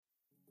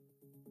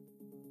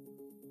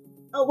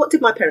oh, what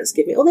did my parents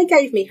give me? Oh, they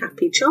gave me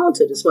happy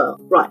childhood as well.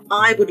 Right,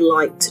 I would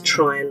like to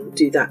try and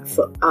do that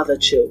for other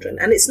children.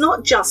 And it's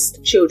not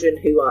just children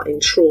who are in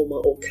trauma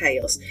or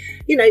chaos.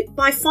 You know,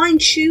 by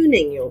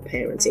fine-tuning your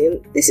parenting,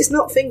 and this is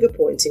not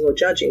finger-pointing or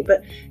judging,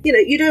 but, you know,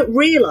 you don't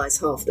realise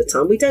half the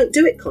time. We don't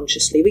do it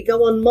consciously. We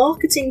go on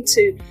marketing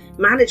to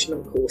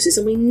management courses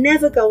and we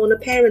never go on a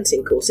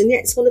parenting course. And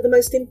yet it's one of the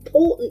most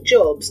important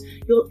jobs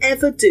you'll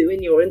ever do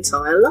in your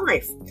entire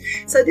life.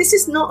 So this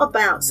is not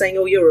about saying,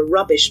 oh, you're a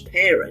rubbish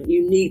parent,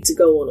 you need to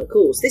go on a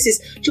course. This is,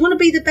 do you want to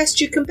be the best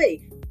you can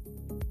be?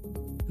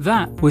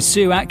 That was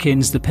Sue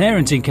Atkins, the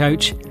parenting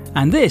coach,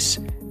 and this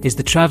is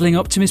the Travelling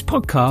Optimist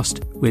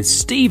podcast with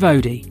Steve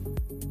Odie.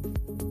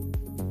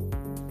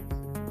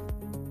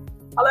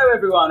 Hello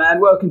everyone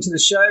and welcome to the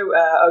show.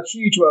 A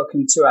huge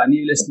welcome to our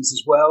new listeners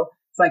as well.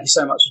 Thank you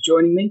so much for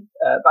joining me.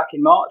 Back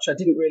in March, I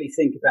didn't really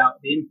think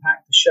about the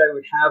impact the show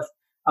would have,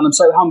 and I'm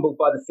so humbled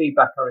by the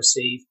feedback I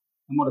received.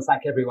 I want to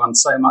thank everyone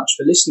so much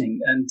for listening.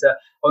 And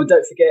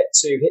don't forget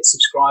to hit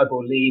subscribe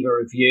or leave a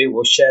review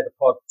or share the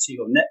pod to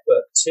your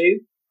network too.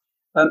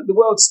 The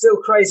world's still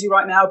crazy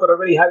right now, but I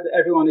really hope that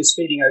everyone is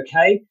feeling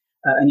okay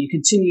and you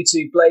continue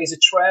to blaze a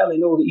trail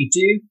in all that you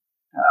do.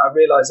 I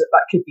realise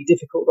that could be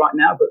difficult right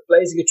now, but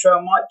blazing a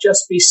trail might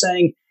just be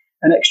saying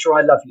an extra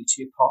I love you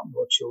to your partner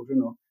or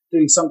children, or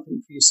doing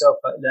something for yourself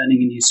like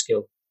learning a new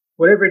skill.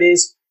 Whatever it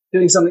is,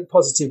 doing something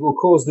positive will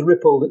cause the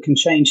ripple that can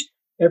change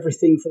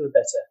everything for the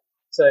better.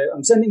 So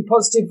I'm sending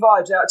positive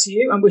vibes out to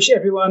you and wish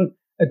everyone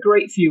a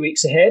great few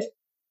weeks ahead.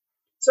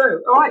 So,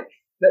 all right,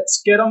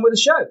 let's get on with the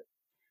show.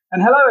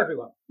 And hello,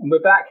 everyone. And we're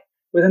back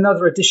with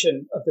another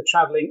edition of the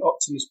Travelling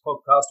Optimist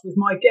podcast with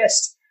my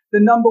guest,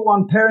 the number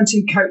one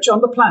parenting coach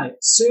on the planet,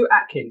 Sue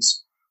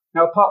Atkins.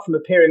 Now, apart from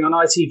appearing on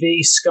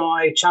ITV,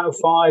 Sky, Channel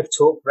 5,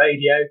 Talk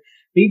Radio,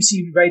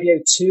 BBC Radio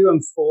 2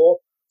 and 4,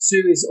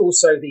 Sue is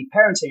also the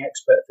parenting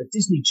expert for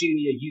Disney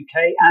Junior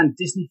UK and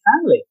Disney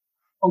Family.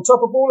 On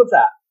top of all of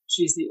that,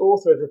 she's the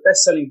author of the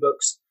best-selling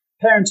books,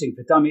 Parenting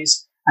for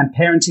Dummies and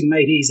Parenting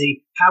Made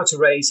Easy, How to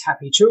Raise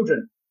Happy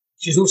Children.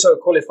 She's also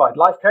a qualified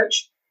life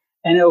coach,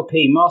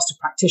 NLP master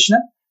practitioner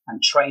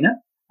and trainer,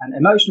 an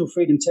emotional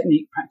freedom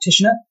technique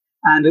practitioner,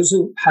 and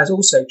has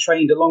also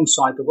trained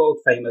alongside the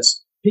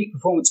world-famous peak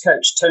performance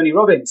coach, Tony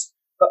Robbins.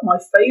 But my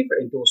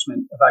favourite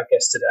endorsement of our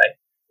guest today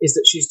is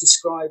that she's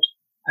described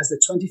as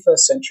the 21st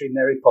century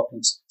Mary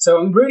Poppins. So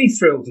I'm really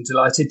thrilled and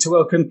delighted to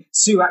welcome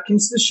Sue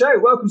Atkins to the show.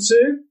 Welcome,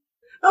 Sue.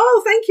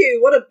 Oh, thank you.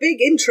 What a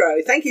big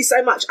intro. Thank you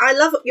so much. I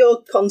love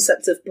your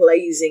concept of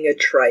blazing a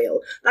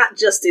trail. That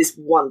just is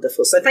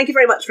wonderful. So thank you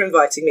very much for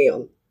inviting me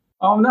on.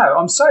 Oh, no,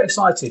 I'm so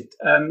excited.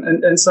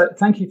 And so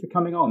thank you for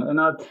coming on. And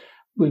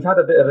we've had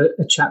a bit of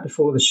a chat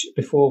before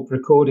before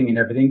recording and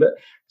everything. But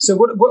so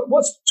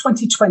what's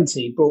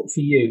 2020 brought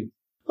for you?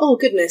 Oh,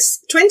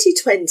 goodness.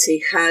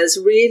 2020 has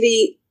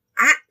really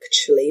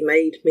actually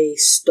made me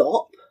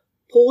stop,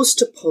 pause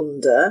to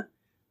ponder,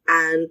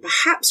 and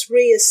perhaps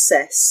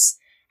reassess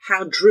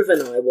how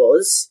driven I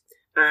was,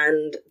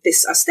 and I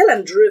still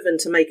am driven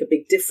to make a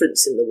big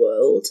difference in the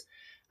world,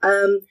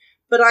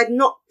 but I'm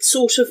not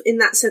sort of, in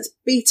that sense,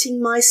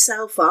 beating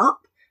myself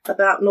up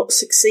about not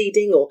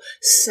succeeding or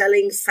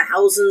selling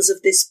thousands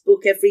of this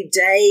book every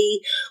day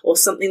or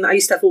something. That I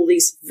used to have all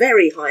these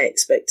very high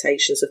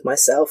expectations of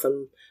myself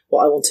and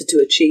what I wanted to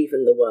achieve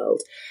in the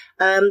world.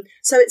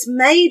 So it's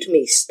made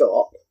me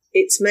stop.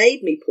 It's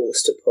made me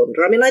pause to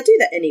ponder. I mean, I do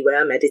that anyway.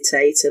 I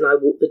meditate and I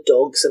walk the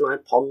dogs and I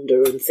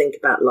ponder and think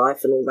about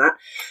life and all that.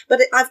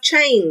 But I've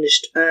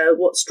changed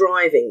what's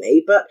driving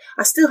me, but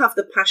I still have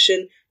the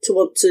passion to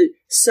want to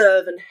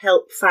serve and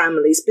help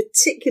families,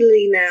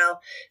 particularly now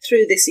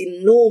through this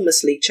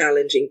enormously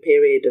challenging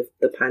period of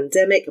the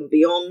pandemic and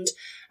beyond.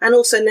 And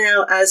also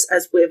now, as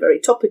we're very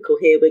topical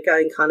here, we're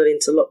going kind of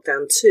into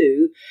lockdown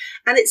too.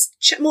 And it's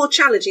more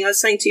challenging, I was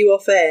saying to you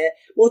off air,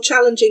 more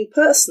challenging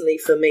personally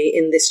for me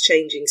in this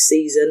changing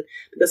season,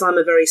 because I'm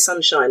a very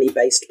sunshiny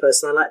based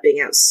person. I like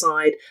being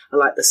outside. I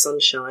like the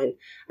sunshine.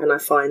 And I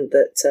find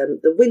that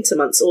the winter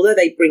months, although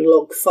they bring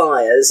log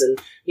fires and,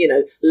 you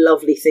know,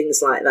 lovely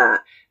things like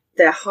that,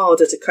 they're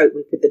harder to cope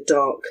with the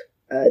dark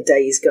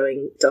days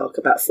going dark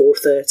about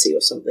 4:30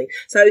 or something.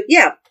 So,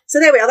 yeah. So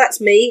there we are. That's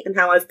me and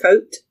how I've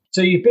coped. So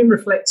you've been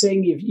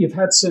reflecting, you've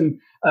had some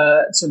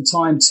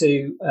time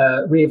to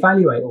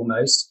reevaluate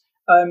almost.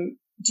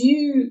 Do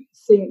you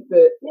think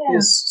that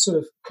this sort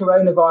of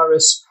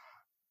coronavirus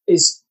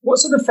what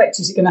sort of effect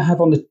is it going to have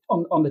on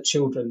the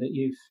children that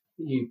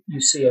you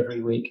see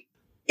every week?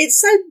 It's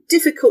so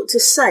difficult to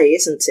say,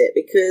 isn't it?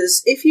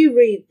 Because if you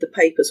read the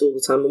papers all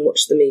the time and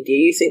watch the media,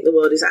 you think the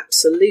world is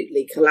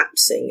absolutely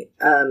collapsing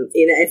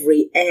in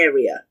every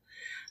area.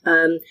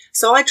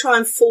 So I try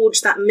and forge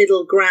that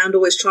middle ground,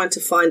 always trying to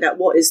find out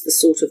what is the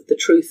sort of the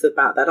truth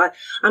about that.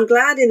 I'm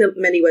glad in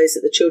many ways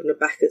that the children are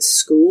back at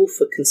school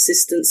for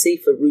consistency,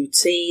 for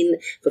routine,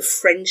 for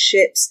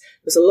friendships.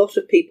 There's a lot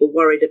of people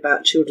worried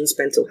about children's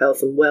mental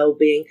health and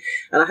well-being.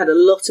 And I had a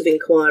lot of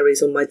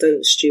inquiries on my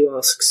Don't Stew,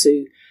 Ask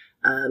Sue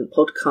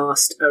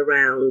podcast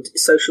around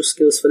social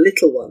skills for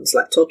little ones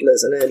like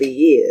toddlers and early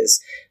years.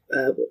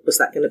 was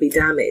that going to be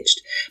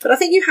damaged? But I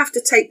think you have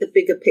to take the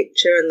bigger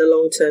picture and the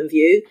long-term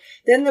view.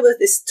 Then there was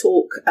this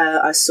talk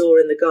I saw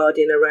in The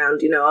Guardian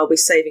around, are we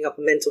saving up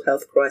a mental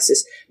health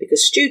crisis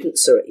because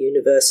students are at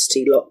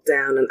university locked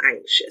down and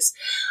anxious?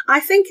 I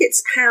think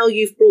it's how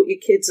you've brought your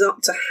kids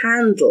up to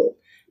handle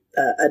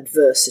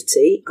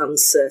adversity,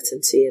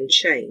 uncertainty and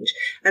change.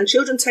 And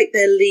children take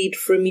their lead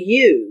from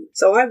you.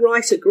 So I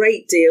write a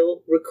great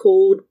deal,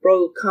 record,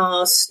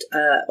 broadcast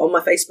on my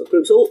Facebook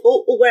groups,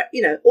 all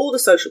where, all the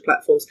social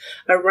platforms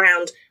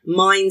around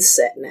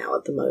mindset now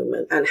at the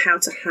moment, and how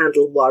to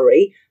handle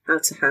worry, how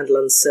to handle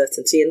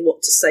uncertainty, and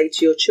what to say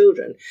to your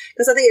children.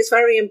 Because I think it's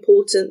very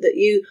important that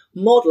you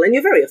model, and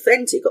you're very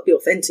authentic. You've got to be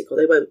authentic or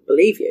they won't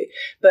believe you.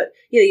 But,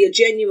 you're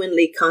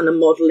genuinely kind of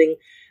modelling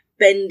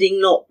bending,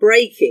 not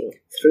breaking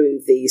through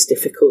these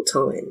difficult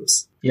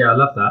times. Yeah, I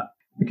love that,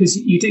 because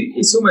you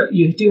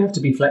do have to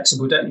be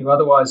flexible, don't you?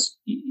 Otherwise,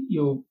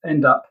 you'll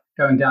end up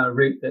going down a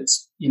route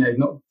that's,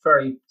 not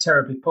very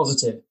terribly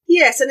positive.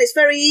 Yes, and it's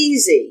very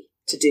easy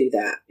to do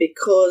that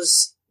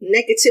because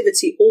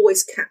negativity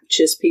always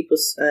captures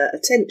people's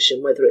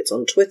attention, whether it's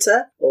on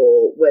Twitter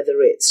or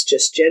whether it's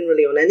just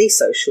generally on any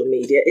social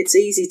media. It's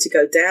easy to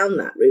go down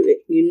that route.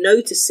 You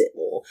notice it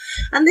more.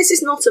 And this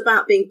is not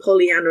about being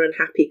Pollyanna and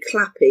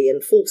happy-clappy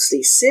and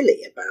falsely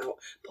silly about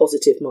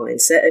positive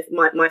mindset.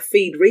 My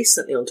feed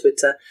recently on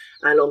Twitter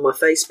and on my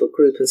Facebook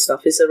group and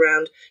stuff is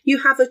around,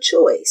 you have a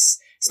choice.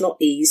 It's not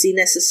easy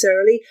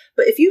necessarily,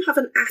 but if you have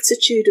an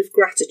attitude of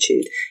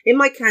gratitude, in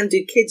my Can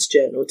Do Kids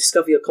journal,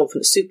 Discover Your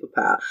Confidence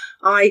Superpower,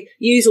 I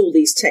use all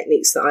these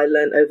techniques that I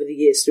learned over the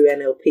years through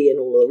NLP and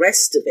all the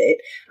rest of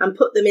it and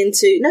put them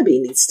into, nobody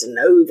needs to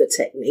know the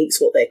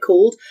techniques, what they're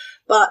called,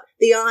 but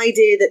the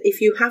idea that if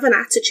you have an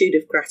attitude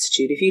of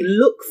gratitude, if you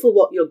look for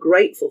what you're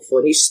grateful for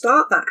and you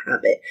start that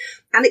habit,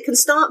 and it can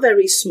start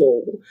very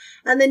small,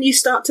 and then you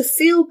start to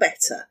feel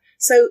better.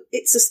 So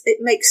it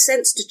makes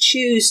sense to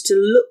choose to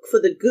look for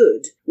the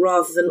good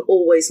rather than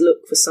always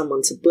look for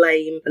someone to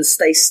blame and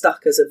stay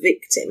stuck as a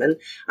victim. And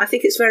I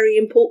think it's very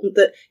important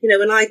that,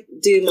 when I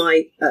do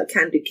my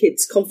Can Do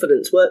Kids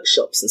confidence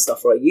workshops and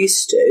stuff, or I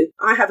used to,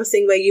 I have a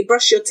thing where you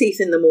brush your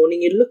teeth in the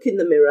morning, you look in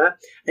the mirror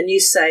and you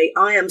say,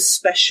 I am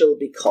special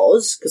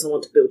because I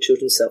want to build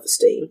children's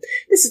self-esteem.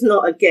 This is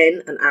not,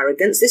 again, an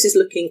arrogance. This is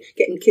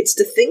getting kids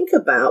to think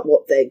about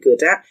what they're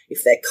good at,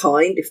 if they're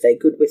kind, if they're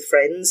good with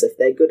friends, if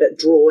they're good at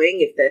drawing,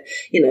 if they're,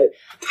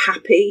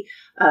 happy,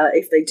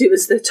 if they do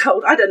as they're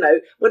told, I don't know,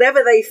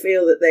 whatever they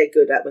feel that they're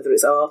good at, whether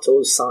it's art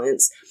or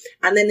science.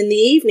 And then in the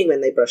evening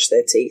when they brush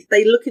their teeth,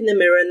 they look in the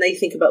mirror and they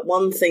think about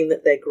one thing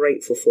that they're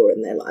grateful for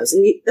in their lives.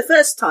 And the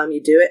first time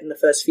you do it, and the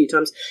first few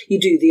times, you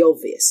do the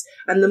obvious.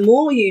 And the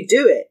more you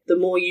do it, the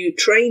more you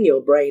train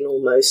your brain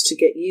almost to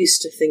get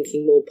used to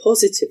thinking more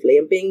positively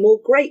and being more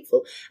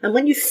grateful. And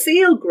when you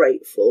feel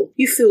grateful,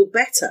 you feel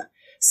better.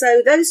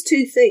 So those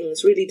two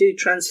things really do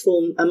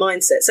transform a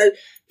mindset. So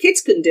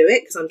kids can do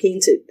it because I'm keen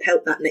to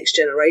help that next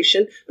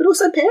generation, but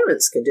also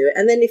parents can do it.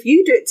 And then if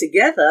you do it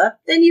together,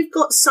 then you've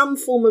got some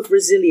form of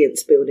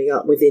resilience building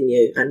up within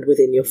you and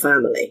within your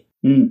family.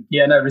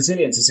 Yeah, no,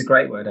 resilience is a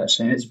great word,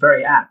 actually. And it's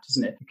very apt,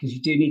 isn't it? Because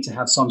you do need to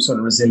have some sort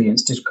of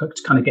resilience to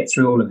kind of get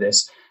through all of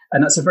this.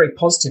 And that's a very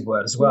positive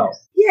word as well.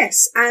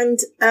 Yes. And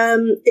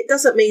it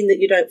doesn't mean that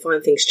you don't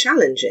find things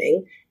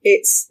challenging.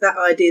 It's that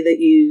idea that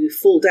you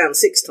fall down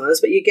 6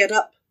 times, but you get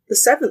up the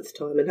 7th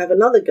time and have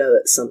another go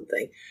at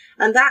something.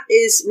 And that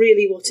is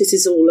really what it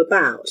is all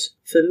about.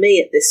 For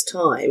me at this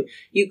time,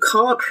 you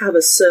can't have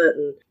a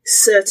certain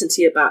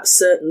certainty about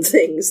certain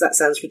things. That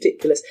sounds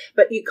ridiculous,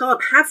 but you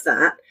can't have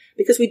that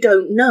because we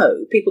don't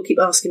know. People keep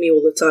asking me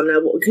all the time now,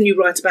 what can you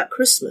write about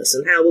Christmas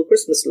and how will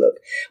Christmas look?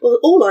 Well,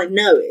 all I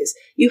know is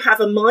you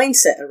have a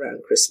mindset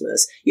around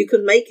Christmas. You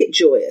can make it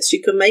joyous.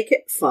 You can make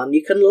it fun.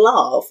 You can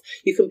laugh.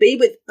 You can be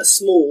with a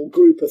small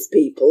group of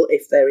people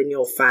if they're in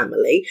your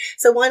family.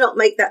 So why not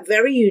make that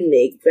very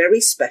unique,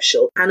 very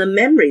special, and a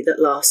memory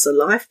that lasts a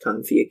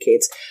lifetime for your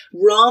kids,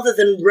 rather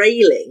than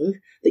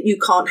railing that you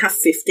can't have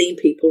 15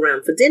 people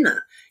round for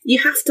dinner. You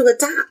have to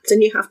adapt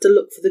and you have to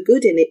look for the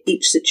good in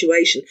each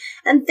situation.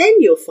 And then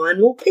you'll find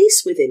more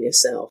peace within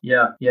yourself.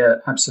 Yeah,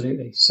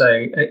 absolutely. So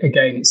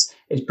again,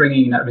 it's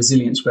bringing that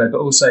resilience word, but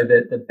also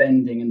the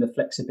bending and the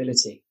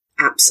flexibility.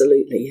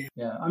 Absolutely,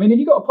 yeah. I mean, have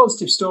you got a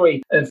positive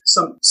story of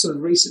some sort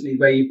of recently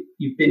where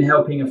you've been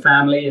helping a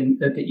family and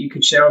that you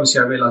could share?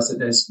 Obviously, I realise that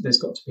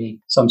there's got to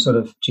be some sort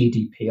of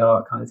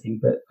GDPR kind of thing,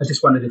 but I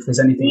just wondered if there's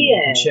anything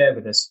you can share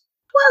with us.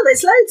 Well,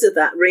 there's loads of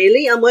that,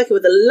 really. I'm working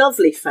with a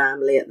lovely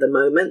family at the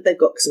moment. They've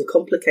got some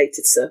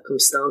complicated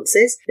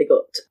circumstances. They've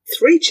got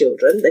 3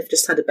 children. They've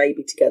just had a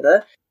baby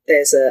together.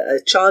 There's a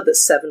child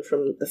that's 7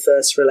 from the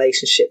first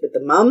relationship with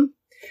the mum.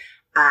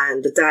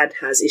 and the dad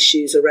has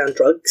issues around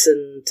drugs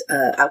and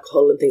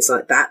alcohol and things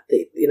like that.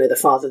 The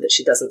father that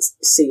she doesn't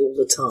see all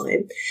the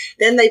time.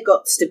 Then they've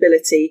got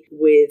stability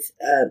with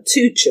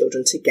 2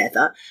 children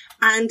together.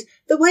 And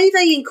the way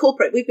they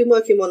incorporate, we've been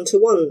working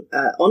one-to-one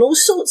on all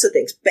sorts of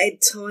things,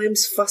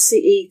 bedtimes, fussy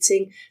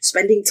eating,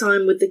 spending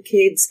time with the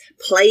kids,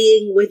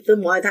 playing with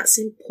them, why that's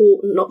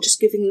important, not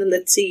just giving them the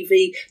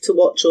TV to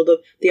watch or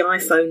the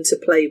iPhone to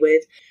play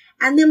with.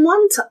 And then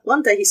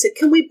one day he said,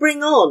 can we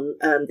bring on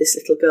this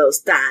little girl's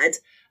dad?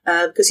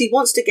 Because he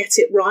wants to get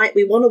it right.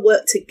 We want to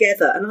work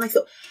together. And I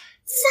thought,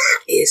 that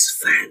is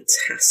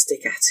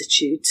fantastic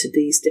attitude to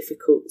these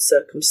difficult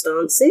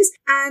circumstances.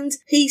 And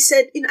he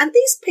said, and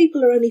these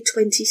people are only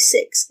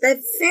 26. They're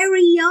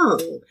very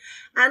young.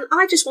 And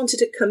I just wanted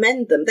to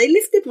commend them. They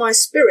lifted my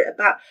spirit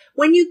about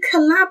when you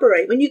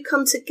collaborate, when you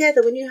come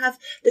together, when you have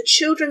the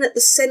children at the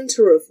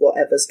centre of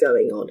whatever's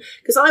going on.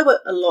 Because I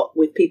work a lot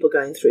with people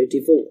going through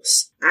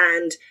divorce.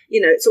 And,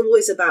 it's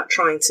always about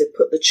trying to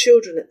put the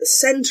children at the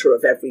centre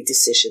of every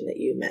decision that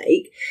you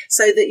make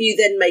so that you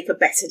then make a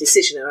better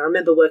decision. And I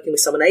remember working with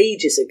someone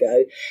ages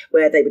ago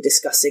where they were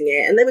discussing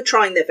it and they were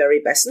trying their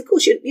very best. And of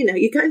course, you're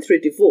going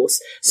through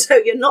divorce. So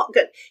you're not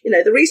going,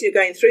 the reason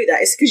you're going through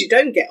that is because you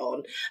don't get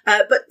on.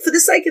 But for the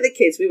sake of the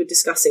kids, we were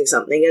discussing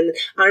something. And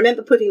I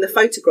remember putting the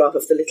photograph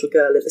of the little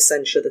girl at the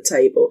centre of the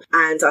table.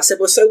 And I said,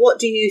 well, so what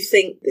do you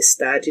think, this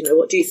dad,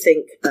 what do you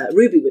think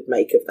Ruby would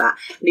make of that?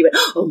 And he went,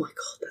 oh my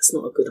God, that's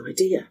not a good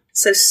idea.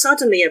 So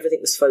suddenly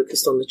everything was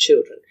focused on the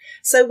children.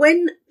 So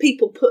when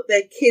people put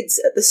their kids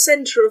at the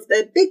centre of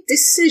their big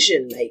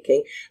decision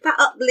making, that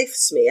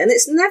uplifts me. And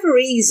it's never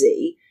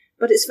easy,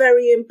 but it's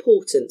very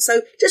important.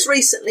 So just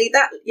recently,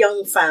 that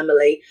young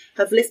family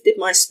have lifted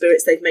my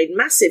spirits. They've made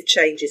massive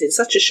changes in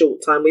such a short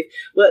time. We've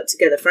worked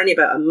together for only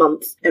about a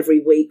month every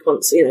week,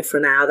 once, for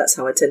an hour. That's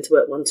how I tend to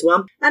work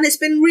one-to-one. And it's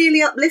been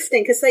really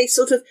uplifting because they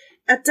sort of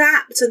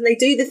adapt and they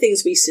do the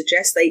things we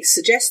suggest. They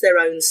suggest their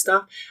own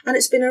stuff. And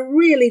it's been a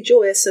really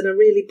joyous and a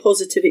really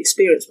positive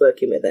experience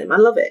working with them. I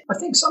love it. I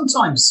think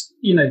sometimes,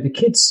 the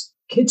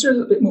kids are a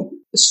little bit more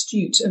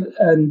astute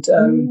and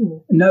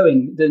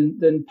knowing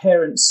than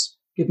parents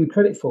give them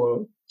credit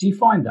for. Do you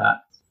find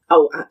that?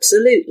 Oh,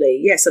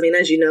 absolutely. Yes. I mean,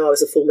 as you know, I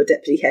was a former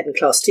deputy head and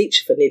class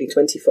teacher for nearly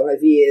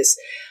 25 years.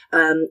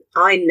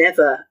 I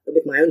never,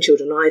 with my own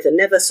children either,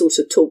 never sort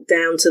of talked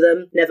down to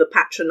them, never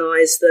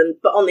patronised them,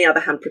 but on the other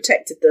hand,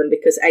 protected them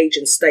because age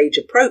and stage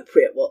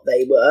appropriate what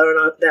they were.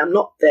 And I'm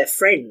not their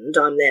friend,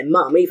 I'm their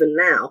mum. Even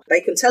now, they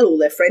can tell all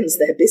their friends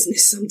their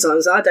business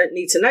sometimes. I don't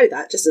need to know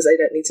that, just as they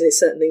don't need to know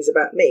certain things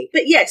about me.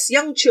 But yes,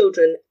 young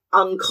children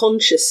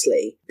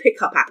unconsciously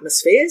pick up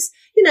atmospheres.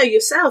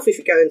 Yourself, if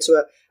you go into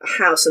a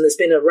house and there's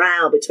been a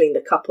row between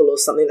the couple or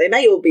something, they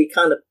may all be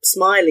kind of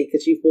smiley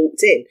because you've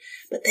walked in,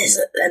 but there's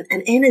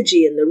an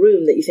energy in the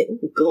room that you think,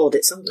 oh God,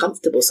 it's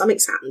uncomfortable.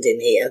 Something's happened in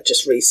here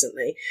just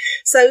recently.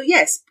 So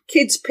yes,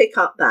 kids pick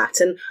up that.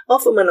 And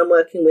often when I'm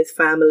working with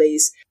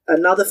families,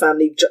 another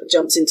family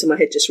jumps into my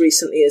head just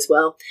recently as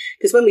well.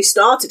 Because when we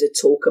started to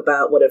talk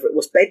about whatever it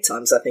was,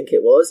 bedtimes, I think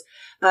it was,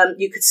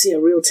 you could see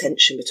a real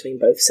tension between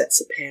both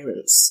sets of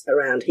parents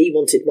around. He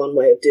wanted one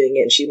way of doing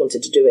it and she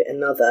wanted to do it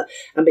another.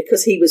 And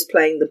because he was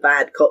playing the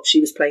bad cop,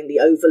 she was playing the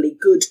overly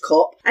good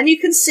cop. And you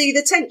can see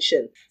the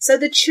tension. So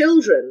the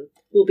children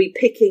will be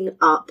picking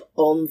up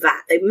on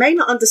that. They may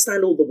not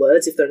understand all the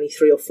words if they're only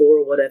 3 or 4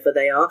 or whatever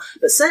they are,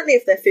 but certainly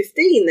if they're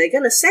 15, they're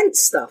going to sense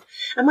stuff.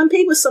 And when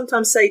people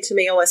sometimes say to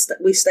me,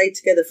 we stayed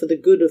together for the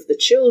good of the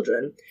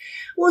children,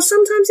 well,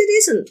 sometimes it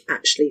isn't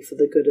actually for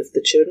the good of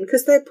the children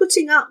because they're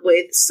putting up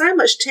with so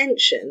much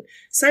tension,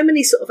 so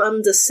many sort of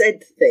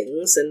undersaid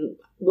things and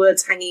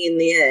words hanging in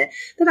the air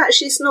that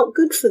actually it's not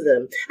good for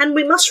them. And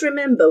we must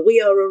remember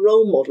we are a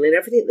role model in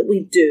everything that we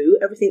do,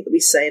 everything that we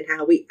say and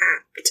how we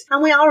act.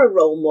 And we are a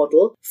role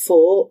model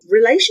for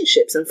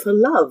relationships and for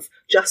love,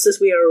 just as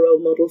we are a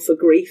role model for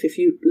grief. If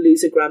you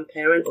lose a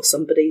grandparent or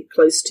somebody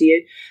close to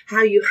you,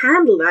 how you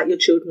handle that, your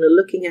children are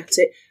looking at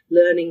it,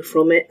 learning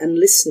from it and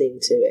listening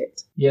to it.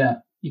 Yeah.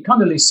 You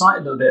kind of lose sight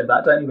a little bit of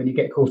that, don't you, when you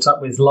get caught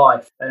up with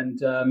life? And,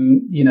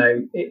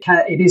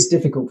 it is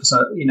difficult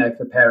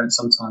for parents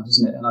sometimes,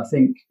 isn't it? And I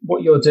think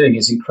what you're doing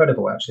is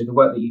incredible, actually, the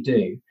work that you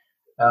do.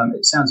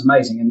 It sounds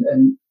amazing.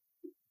 And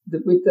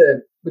with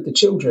the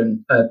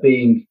children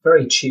being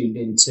very tuned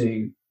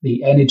into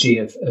the energy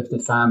of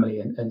the family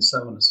and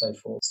so on and so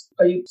forth.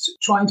 Are you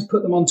trying to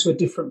put them onto a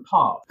different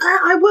path?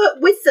 I work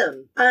with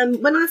them.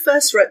 When I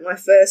first wrote my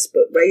first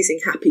book, Raising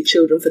Happy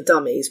Children for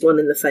Dummies, one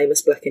in the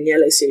famous Black and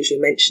Yellow series, you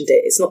mentioned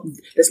it. It's not.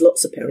 There's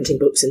lots of parenting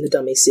books in the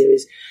Dummy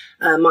series.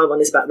 My one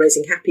is about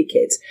raising happy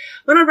kids.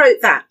 When I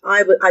wrote that,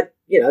 I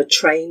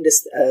trained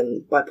as,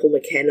 by Paul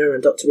McKenna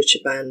and Dr.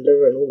 Richard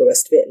Bandler and all the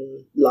rest of it,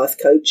 and life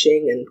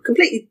coaching, and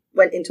completely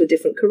went into a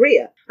different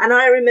career. And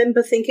I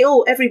remember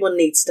thinking, everyone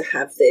needs to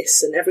have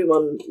this, and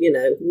everyone,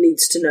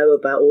 needs to know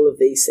about all of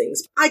these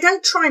things. I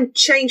don't try and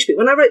change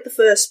people. When I wrote the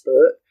first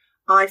book,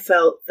 I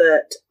felt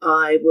that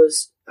I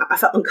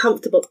felt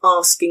uncomfortable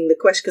asking the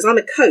question, because I'm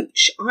a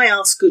coach. I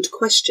ask good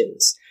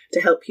questions.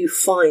 to help you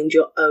find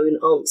your own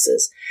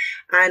answers.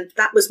 And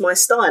that was my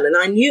style. And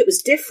I knew it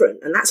was different.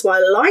 And that's why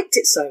I liked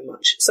it so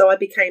much. So I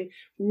became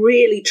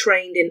really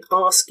trained in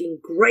asking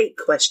great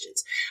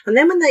questions. And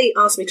then when they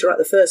asked me to write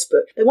the first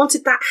book, they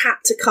wanted that hat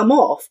to come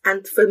off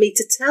and for me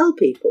to tell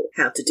people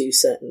how to do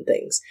certain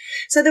things.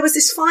 So there was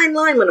this fine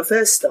line when I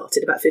first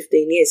started about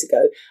 15 years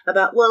ago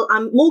about, well,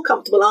 I'm more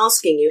comfortable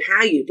asking you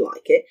how you'd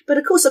like it. But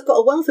of course, I've got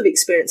a wealth of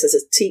experience as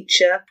a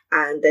teacher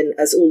and then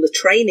as all the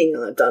training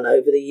I've done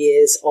over the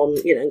years on,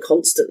 and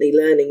constantly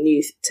learning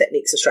new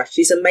techniques and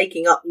strategies and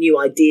making up new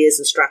ideas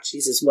and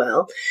strategies as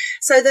well.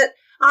 So that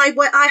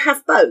I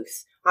have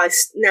both.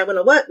 Now, when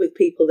I work with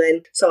people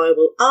then, so I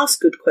will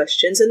ask good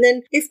questions. And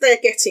then if they're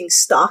getting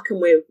stuck and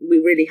we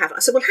really have,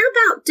 I said, well,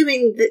 how about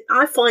doing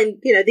I find,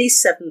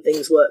 these 7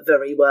 things work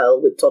very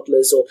well with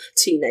toddlers or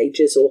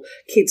teenagers or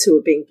kids who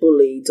are being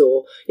bullied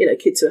or,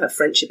 kids who have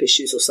friendship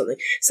issues or something.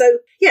 So,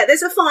 yeah,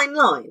 there's a fine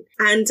line.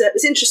 And it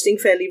was interesting,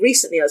 fairly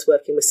recently I was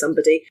working with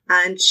somebody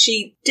and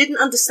she didn't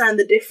understand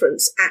the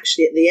difference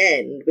actually at the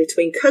end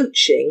between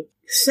coaching,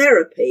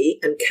 therapy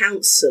and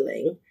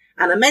counselling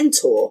and a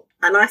mentor.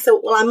 And I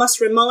thought, well, I must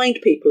remind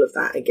people of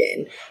that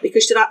again,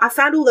 because I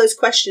found all those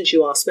questions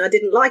you asked me. I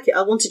didn't like it.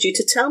 I wanted you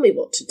to tell me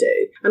what to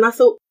do. And I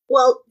thought,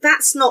 well,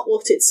 that's not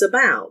what it's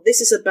about.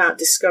 This is about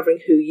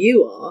discovering who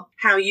you are,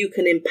 how you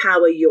can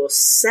empower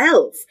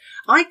yourself.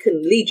 I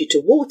can lead you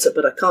to water,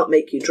 but I can't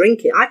make you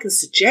drink it. I can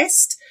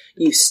suggest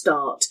you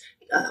start,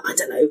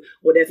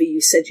 whatever you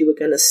said you were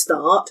going to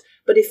start.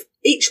 But if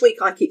each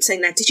week I keep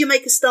saying, now, did you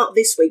make a start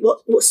this week?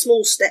 What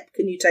small step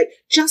can you take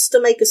just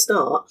to make a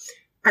start?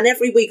 And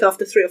every week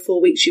after 3 or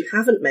 4 weeks, you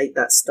haven't made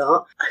that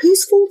start.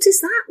 Whose fault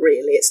is that,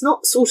 really? It's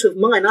not sort of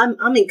mine.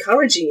 I'm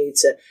encouraging you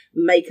to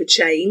make a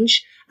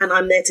change, and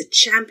I'm there to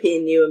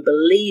champion you and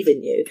believe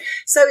in you.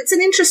 So it's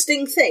an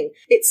interesting thing.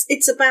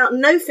 It's about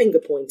no finger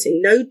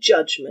pointing, no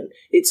judgment.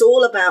 It's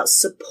all about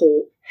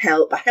support,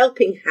 help, a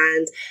helping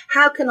hand.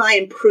 How can I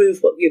improve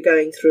what you're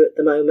going through at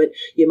the moment?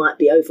 You might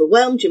be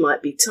overwhelmed, you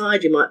might be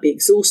tired, you might be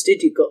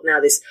exhausted. You've got now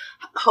this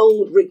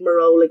whole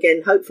rigmarole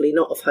again, hopefully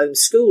not of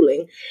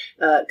homeschooling,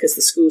 because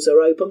the schools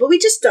are open, but we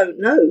just don't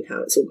know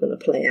how it's all going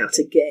to play out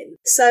again.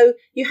 So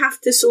you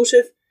have to sort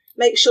of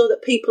make sure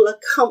that people are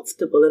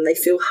comfortable and they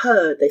feel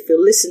heard, they feel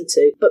listened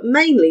to, but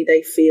mainly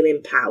they feel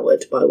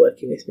empowered by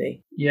working with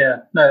me. Yeah,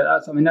 no,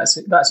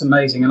 that's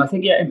amazing. And I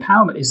think,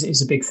 empowerment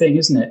is a big thing,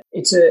 isn't it?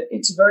 It's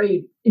a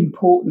very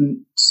important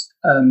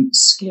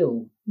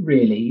skill,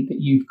 really, that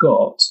you've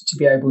got to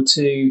be able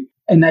to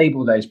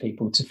enable those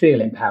people to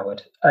feel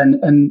empowered.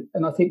 And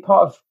I think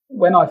part of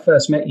when I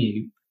first met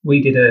you,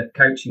 we did a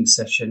coaching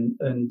session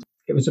and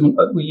it was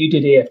you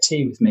did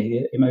EFT with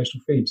me, the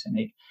emotional freedom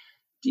technique.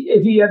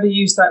 Have you ever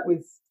used that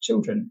with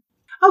children?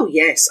 Oh,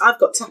 yes. I've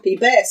got Tappy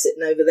Bear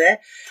sitting over there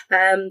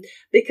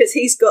because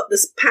he's got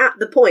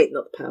the point,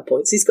 not the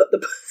PowerPoints. He's got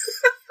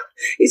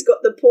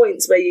the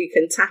points where you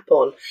can tap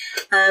on.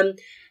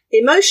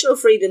 Emotional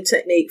freedom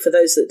technique, for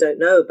those that don't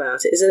know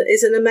about it,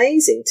 is an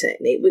amazing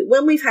technique.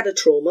 When we've had a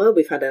trauma,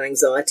 we've had an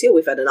anxiety, or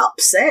we've had an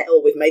upset,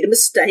 or we've made a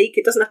mistake,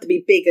 it doesn't have to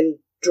be big and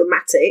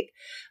dramatic.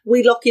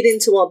 We lock it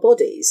into our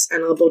bodies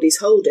and our bodies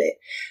hold it.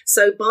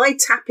 So by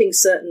tapping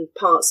certain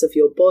parts of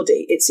your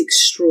body, it's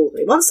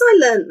extraordinary. Once I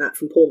learned that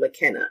from Paul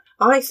McKenna,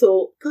 I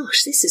thought,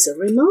 gosh, this is a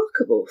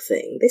remarkable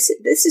thing. This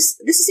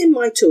is in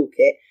my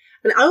toolkit.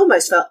 And I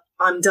almost felt,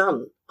 I'm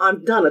done. I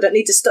don't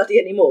need to study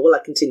anymore. Well,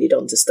 I continued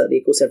on to study.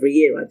 Of course, every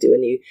year I do a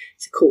new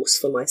course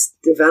for my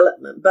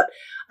development. But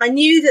I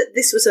knew that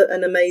this was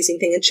an amazing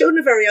thing. And children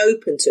are very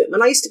open to it.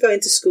 When I used to go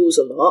into schools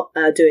a lot,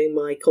 doing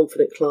my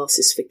confident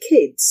classes for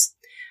kids,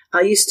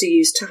 I used to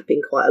use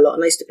tapping quite a lot,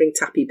 and I used to bring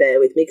Tappy Bear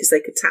with me because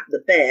they could tap the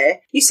bear.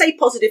 You say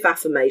positive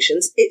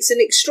affirmations. It's an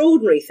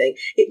extraordinary thing.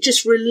 It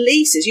just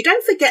releases. You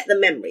don't forget the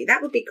memory.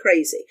 That would be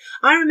crazy.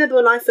 I remember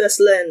when I first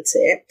learned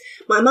it,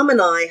 my mum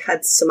and I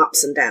had some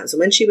ups and downs. And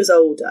when she was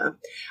older,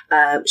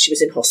 she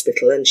was in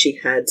hospital and she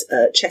had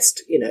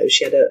chest,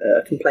 she had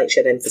a complaint. She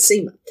had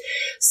emphysema.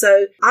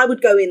 So I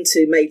would go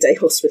into Mayday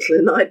Hospital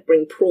and I'd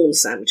bring prawn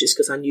sandwiches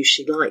because I knew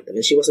she liked them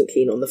and she wasn't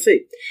keen on the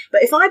food.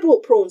 But if I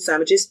bought prawn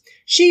sandwiches,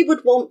 she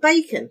would want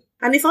bacon.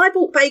 And if I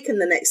bought bacon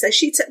the next day,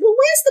 she'd say, well,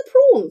 where's the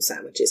prawn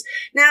sandwiches?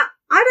 Now,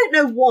 I don't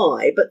know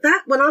why, but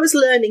that when I was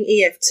learning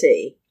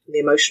EFT, the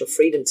emotional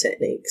freedom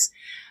techniques,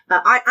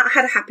 I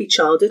had a happy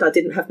childhood. I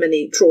didn't have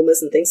many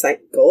traumas and things, thank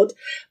God.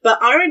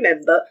 But I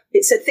remember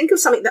it said, think of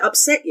something that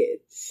upset you.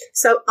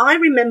 So I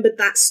remembered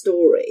that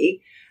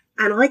story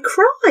and I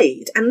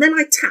cried. And then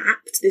I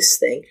tapped this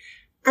thing.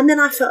 And then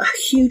I felt a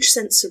huge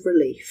sense of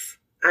relief.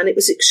 And it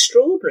was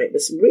extraordinary. It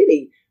was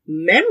really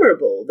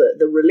memorable,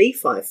 the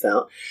relief I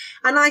felt.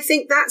 And I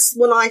think that's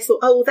when I thought,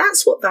 oh,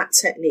 that's what that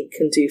technique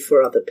can do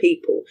for other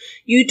people.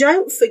 You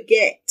don't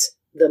forget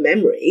the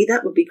memory,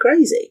 that would be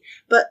crazy,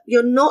 but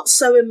you're not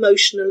so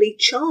emotionally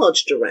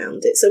charged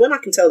around it. So when I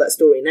can tell that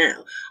story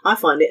now, I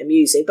find it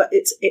amusing, but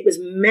it was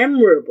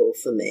memorable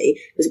for me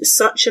because it was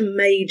such a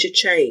major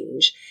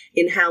change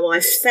in how I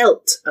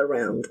felt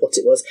around what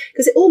it was,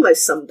 because it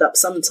almost summed up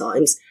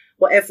sometimes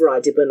whatever I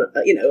did when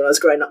I was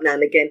growing up now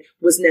and again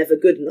was never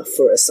good enough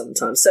for us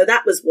sometimes. So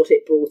that was what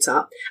it brought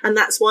up. And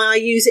that's why I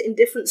use it in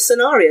different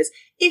scenarios,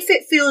 if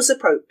it feels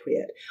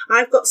appropriate.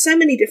 I've got so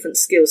many different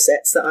skill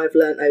sets that I've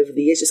learned over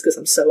the years just because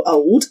I'm so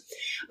old.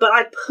 But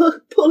I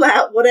pull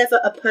out whatever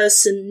a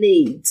person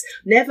needs.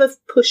 Never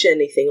push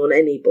anything on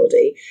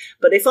anybody.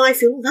 But if I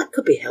feel that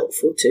could be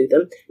helpful to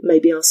them,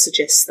 maybe I'll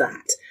suggest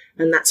that.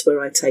 And that's where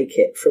I take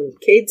it, from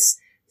kids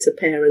to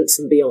parents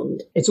and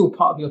beyond. It's all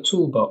part of your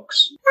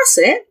toolbox. That's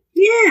it.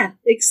 Yeah,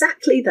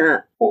 exactly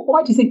that. Well,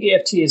 why do you think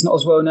EFT is not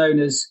as well known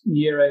as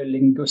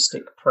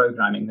neuro-linguistic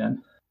programming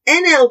then?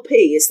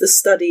 NLP is the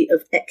study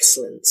of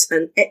excellence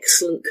and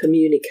excellent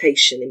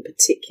communication in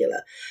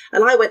particular.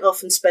 And I went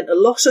off and spent a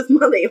lot of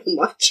money on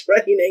my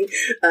training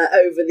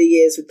over the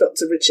years with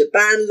Dr. Richard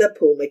Bandler,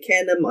 Paul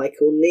McKenna,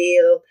 Michael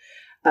Neal,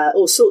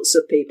 all sorts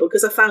of people,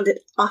 because I found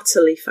it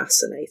utterly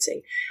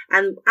fascinating.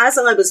 And as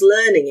I was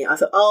learning it, I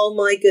thought, oh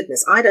my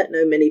goodness, I don't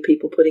know many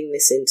people putting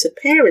this into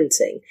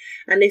parenting.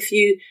 And if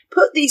you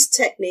put these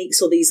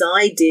techniques or these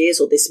ideas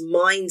or this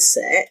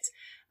mindset,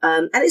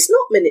 and it's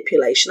not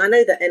manipulation. I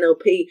know that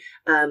NLP,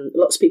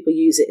 lots of people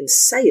use it in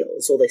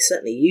sales, or they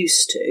certainly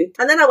used to.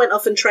 And then I went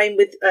off and trained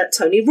with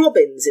Tony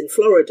Robbins in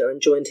Florida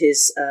and joined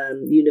his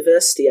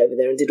university over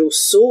there and did all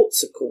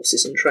sorts of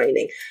courses and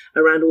training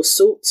around all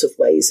sorts of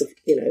ways of,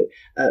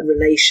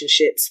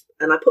 relationships.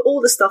 And I put all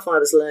the stuff I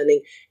was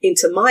learning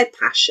into my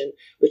passion,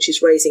 which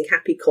is raising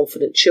happy,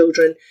 confident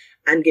children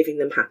and giving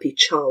them happy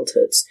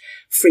childhoods,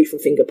 free from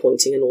finger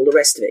pointing and all the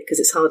rest of it, because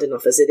it's hard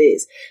enough as it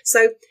is.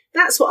 So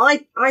that's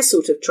what I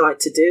sort of tried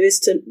to do, is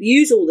to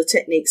use all the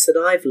techniques that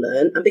I've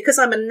learned. And because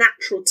I'm a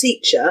natural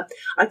teacher,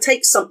 I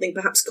take something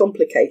perhaps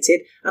complicated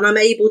and I'm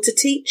able to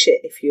teach it,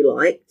 if you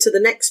like, to the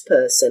next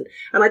person.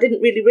 And I didn't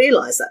really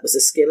realise that was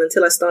a skill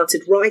until I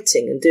started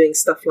writing and doing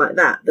stuff like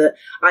that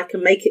I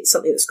can make it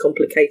something that's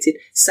complicated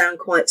sound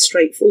quite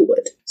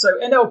straightforward. So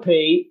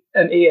NLP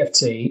and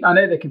EFT, I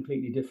know they're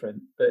completely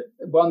different, but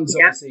one's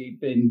obviously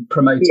been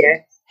promoted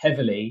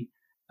heavily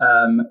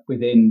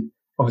within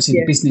obviously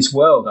the business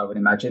world, I would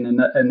imagine,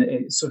 and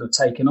it's sort of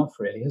taken off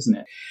really, hasn't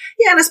it?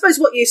 Yeah, and I suppose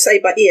what you say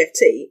by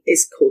EFT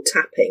is called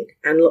tapping,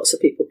 and lots of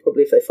people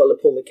probably, if they follow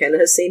Paul McKenna,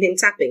 has seen him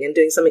tapping and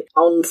doing something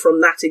on from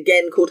that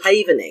again called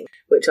havening,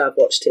 which I've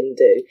watched him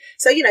do.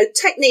 So,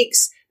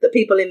 techniques that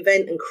people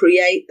invent and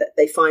create that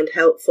they find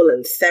helpful,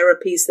 and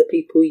therapies that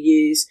people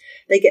use,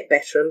 they get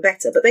better and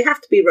better. But they have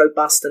to be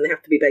robust and they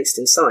have to be based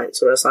in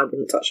science, or else I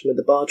wouldn't touch them with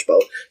the barge pole.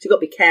 So you've got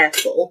to be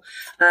careful.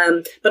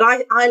 But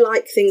I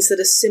like things that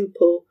are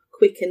simple,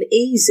 quick and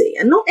easy.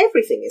 And not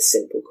everything is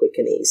simple, quick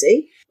and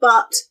easy,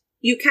 but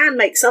you can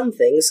make some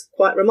things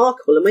quite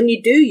remarkable. And when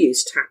you do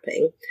use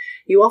tapping,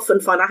 you often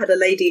find, I had a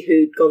lady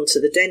who'd gone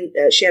to the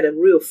dentist, she had a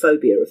real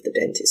phobia of the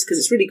dentist, because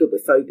it's really good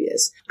with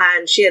phobias.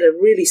 And she had a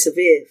really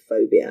severe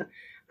phobia.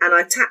 And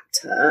I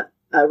tapped her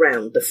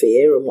around the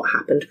fear and what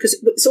happened, because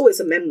it's always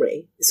a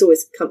memory. It's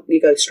always,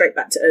 you go straight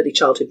back to early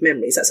childhood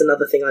memories. That's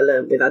another thing I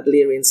learned with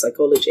Adlerian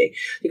psychology.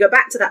 You go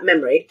back to that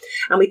memory,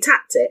 and we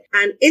tapped it.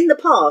 And in the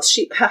past,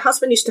 her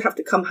husband used to have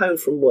to come home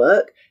from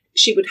work.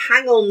 She would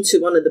hang on to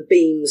one of the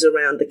beams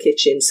around the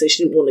kitchen, so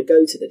she didn't want to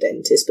go to the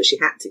dentist, but she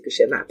had to because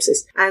she had an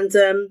abscess. And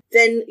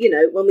then,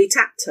 when we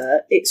tapped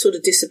her, it sort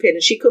of disappeared,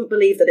 and she couldn't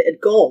believe that it had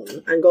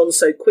gone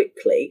so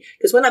quickly.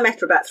 Because when I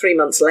met her about 3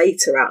 months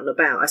later out and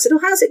about, I said, "Oh,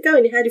 how's it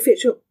going? How do you feel?"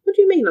 She went, "What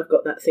do you mean I've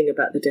got that thing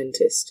about the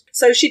dentist?"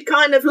 So she'd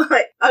kind of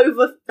like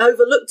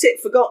overlooked it,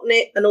 forgotten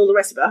it, and all the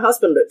rest of it. Her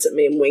husband looked at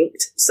me and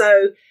winked.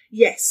 So,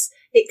 yes,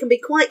 it can be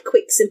quite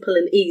quick, simple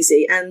and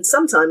easy. And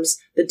sometimes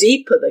the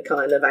deeper the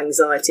kind of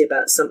anxiety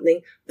about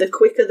something, the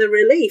quicker the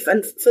relief.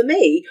 And for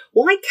me,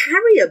 why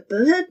carry a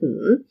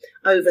burden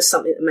over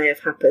something that may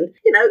have happened?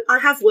 I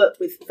have worked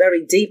with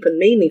very deep and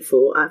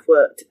meaningful. I've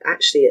worked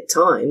actually at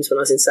times when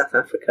I was in South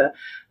Africa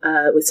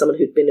with someone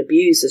who'd been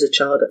abused as a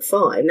child at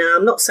 5. Now,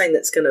 I'm not saying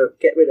that's going to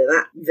get rid of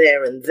that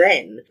there and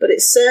then, but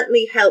it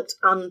certainly helped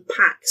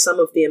unpack some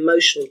of the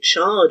emotional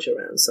charge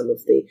around some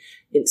of the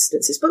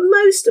instances. But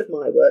most of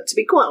my work, to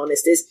be quite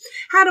honest, is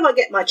how do I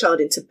get my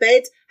child into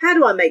bed? How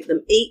do I make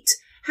them eat?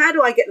 How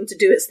do I get them to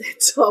do as they're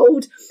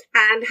told?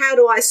 And how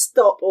do I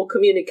stop or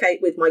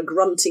communicate with my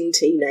grunting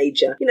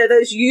teenager?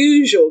 Those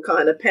usual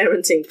kind of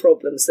parenting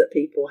problems that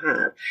people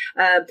have.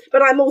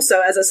 But I'm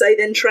also, as I say,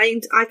 then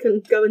trained, I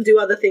can go and do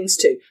other things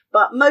too.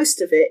 But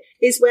most of it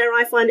is where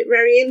I find it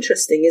very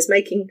interesting, is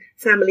making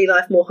family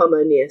life more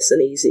harmonious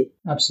and easy.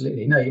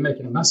 Absolutely. No, you're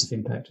making a massive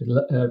impact with,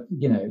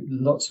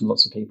 lots and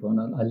lots of people,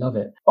 and I love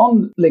it.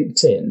 On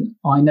LinkedIn,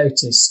 I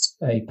noticed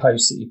a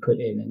post that you put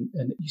in,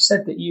 and you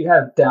said that you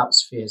have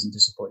doubts, fears and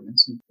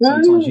disappointments. And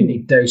sometimes you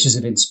need doses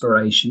of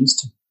inspiration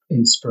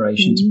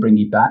to bring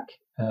you back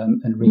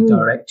and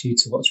redirect you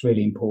to what's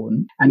really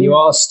important. And you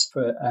asked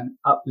for an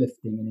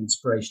uplifting and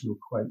inspirational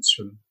quotes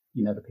from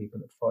the people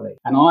that follow.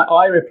 And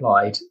I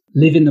replied,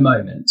 live in the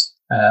moment.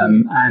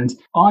 And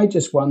I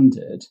just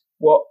wondered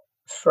what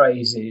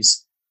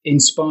phrases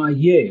inspire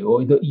you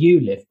or that you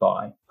live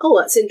by. Oh,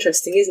 that's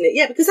interesting, isn't it?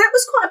 Yeah, because that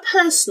was quite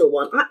a personal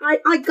one.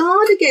 I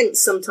guard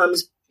against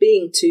sometimes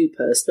being too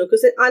personal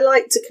because I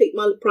like to keep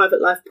my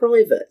private life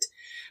private.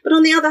 But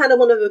on the other hand, I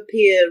want to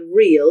appear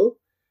real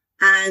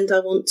and I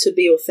want to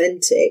be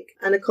authentic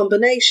and a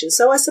combination.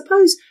 So I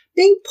suppose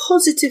being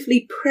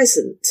positively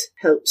present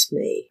helps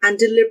me, and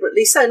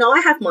deliberately so. Now, I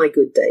have my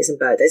good days and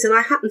bad days, and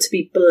I happen to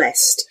be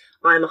blessed.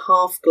 I'm a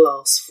half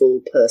glass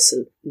full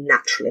person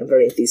naturally. I'm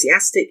very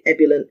enthusiastic,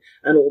 ebullient,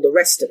 and all the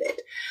rest of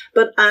it.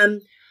 But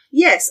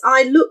yes,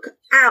 I look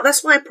out.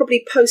 That's why I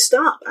probably post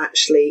up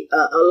actually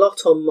a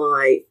lot on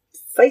my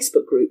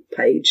Facebook group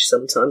page,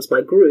 sometimes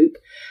my group,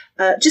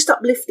 just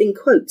uplifting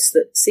quotes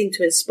that seem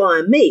to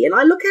inspire me. And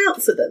I look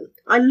out for them.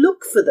 I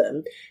look for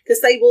them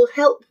because they will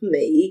help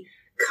me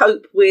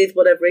cope with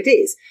whatever it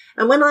is.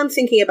 And when I'm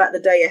thinking about the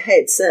day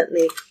ahead,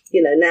 certainly,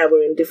 now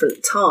we're in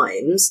different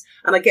times.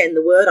 And again,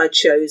 the word I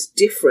chose,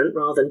 different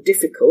rather than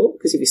difficult,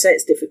 because if you say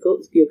it's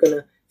difficult, you're going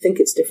to think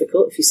it's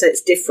difficult. If you say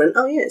it's different,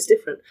 oh yeah, it's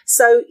different.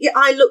 So yeah,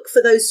 I look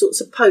for those sorts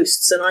of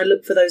posts and I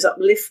look for those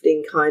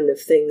uplifting kind of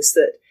things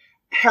that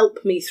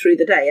help me through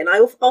the day. And I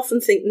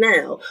often think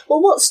now,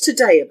 well, what's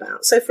today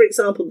about? So for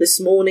example, this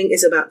morning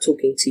is about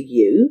talking to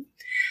you.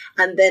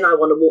 And then I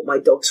want to walk my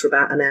dogs for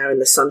about an hour in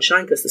the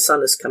sunshine because the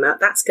sun has come out.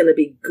 That's going to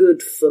be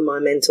good for my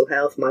mental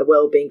health, my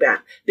well-being,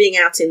 being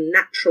out in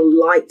natural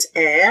light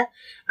air.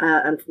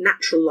 And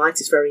natural light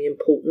is very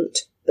important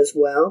as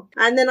well.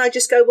 And then I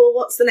just go, well,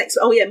 what's the next?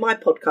 Oh yeah, my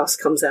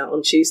podcast comes out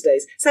on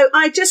Tuesdays. So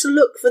I just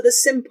look for the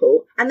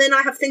simple, and then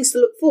I have things to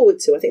look forward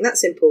to. I think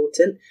that's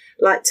important.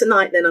 Like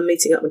tonight, then I'm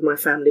meeting up with my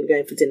family. We're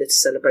going for dinner to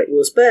celebrate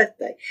Will's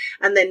birthday.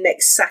 And then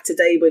next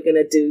Saturday, we're going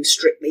to do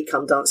Strictly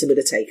Come Dancing with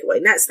a Takeaway.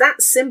 And that's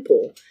that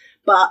simple,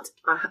 but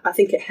I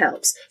think it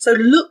helps. So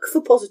look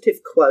for positive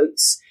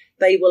quotes.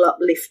 They will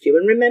uplift you.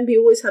 And remember,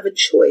 you always have a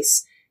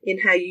choice in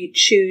how you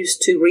choose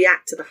to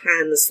react to the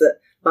hands that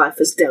life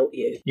has dealt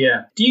you.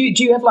 Yeah. Do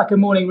you have like a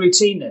morning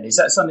routine then? Is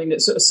that something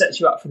that sort of sets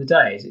you up for the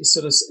day? Is it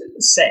sort of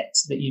set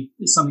that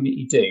it's something that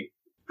you do?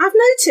 I've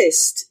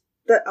noticed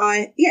that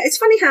it's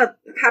funny how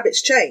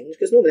habits change,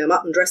 because normally I'm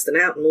up and dressed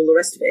and out and all the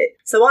rest of it.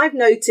 So I've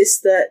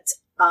noticed that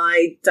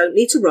I don't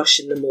need to rush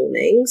in the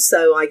morning,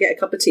 so I get a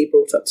cup of tea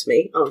brought up to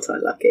me. Aren't I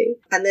lucky?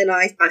 And then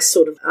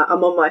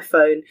I'm on my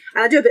phone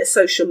and I do a bit of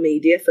social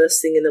media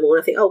first thing in the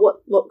morning. I think,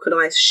 what could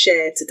I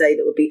share today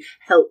that would be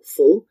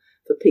helpful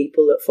for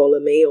people that follow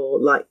me or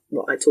like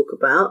what I talk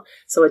about.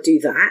 So I do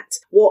that.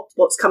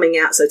 What's coming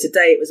out? So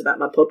today it was about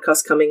my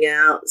podcast coming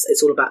out.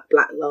 It's all about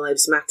Black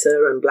Lives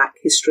Matter and Black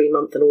History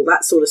Month and all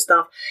that sort of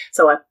stuff.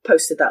 So I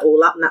posted that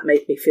all up and that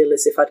made me feel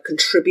as if I'd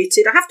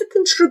contributed. I have to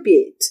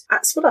contribute.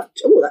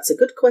 That's a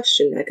good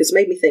question now, because it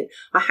made me think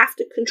I have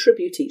to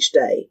contribute each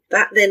day.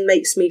 That then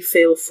makes me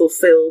feel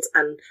fulfilled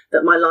and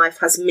that my life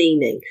has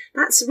meaning.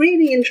 That's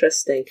really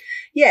interesting.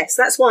 Yes,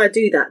 that's why I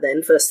do that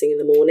then first thing in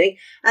the morning.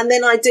 And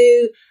then I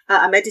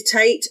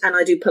meditate and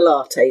I do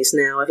Pilates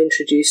now. I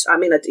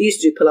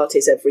used to do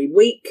Pilates every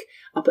week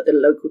up at the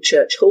local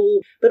church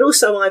hall, but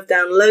also I've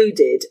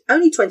downloaded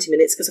only 20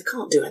 minutes because I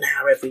can't do an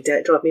hour every day.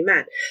 It drives me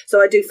mad.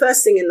 So I do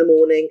first thing in the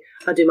morning,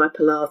 I do my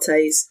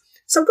Pilates.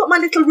 So I've got my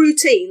little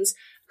routines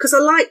because I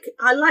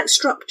like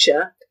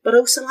structure, but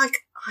also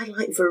I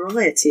like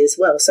variety as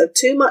well. So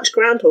too much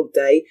Groundhog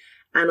Day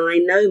and I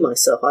know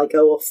myself, I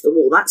go off the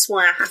wall. That's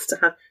why I have to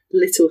have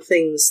little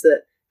things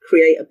that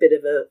create a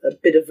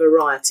bit of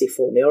variety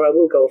for me, or I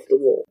will go off the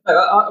wall.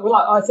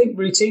 I think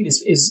routine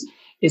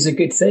is a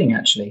good thing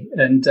actually,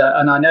 and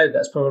I know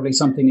that's probably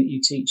something that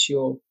you teach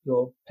your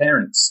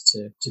parents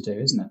to do,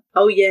 isn't it?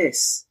 Oh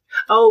yes.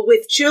 Oh,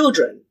 with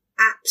children,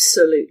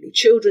 absolutely.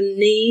 Children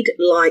need,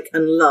 like,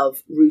 and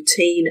love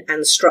routine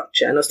and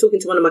structure. And I was talking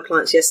to one of my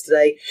clients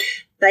yesterday.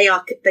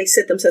 They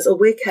said themselves, "Oh,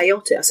 we're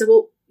chaotic." I said,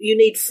 "Well, you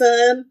need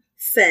firm,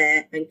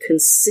 fair, and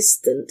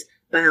consistent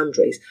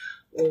boundaries."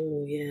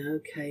 Oh, yeah,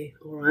 okay,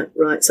 all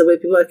right. So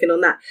we've been working on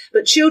that.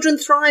 But children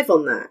thrive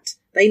on that.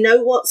 They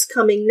know what's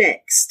coming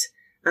next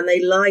and they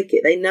like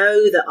it. They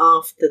know that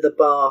after the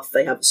bath,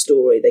 they have a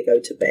story, they go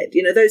to bed.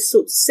 Those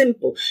sorts of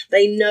simple.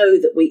 They know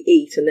that we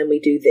eat and then we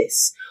do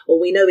this. Or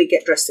we know we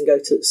get dressed and go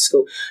to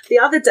school. The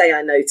other day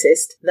I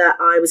noticed that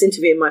I was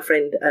interviewing my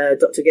friend,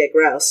 Dr. Geg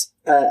Rouse,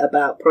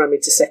 about primary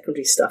to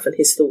secondary stuff and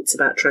his thoughts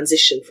about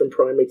transition from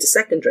primary to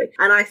secondary.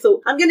 And I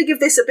thought, I'm going to give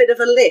this a bit of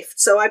a lift.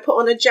 So I put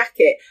on a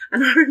jacket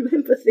and I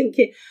remember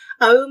thinking,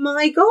 oh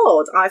my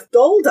God, I've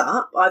dolled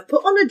up, I've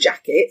put on a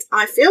jacket,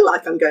 I feel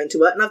like I'm going to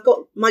work and I've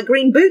got my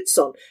green boots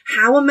on.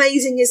 How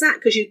amazing is that?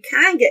 Because you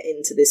can get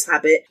into this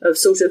habit of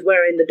sort of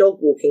wearing the dog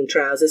walking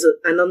trousers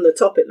and on the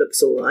top it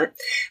looks all right.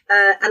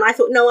 And I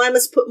thought, no, I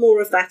must put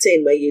more of that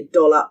in where you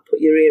doll up, put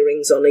your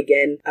earrings on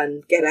again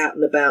and get out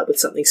and about with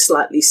something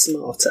slightly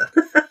smarter.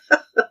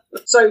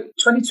 So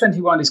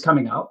 2021 is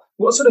coming up.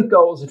 What sort of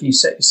goals have you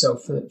set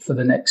yourself for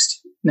the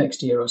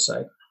next year or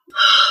so?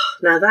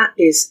 Now that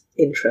is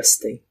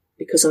interesting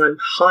because I'm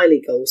highly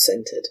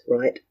goal-centred,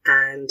 right?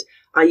 And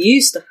I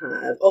used to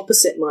have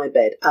opposite my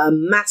bed a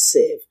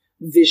massive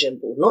vision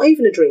board, not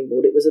even a dream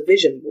board, it was a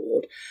vision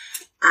board.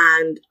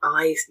 And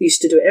I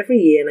used to do it every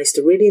year, and I used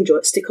to really enjoy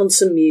it, stick on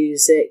some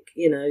music,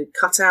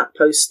 cut out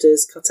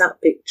posters, cut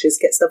out pictures,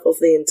 get stuff off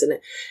the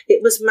internet.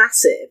 It was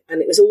massive,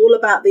 and it was all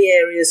about the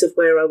areas of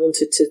where I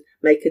wanted to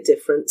make a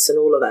difference and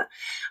all of that.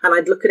 And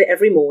I'd look at it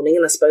every morning,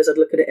 and I suppose I'd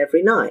look at it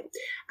every night.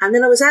 And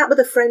then I was out with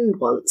a friend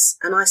once,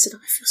 and I said,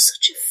 I feel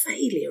such a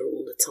failure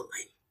all the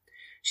time.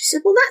 She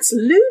said, well, that's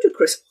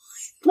ludicrous.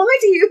 Why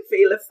do you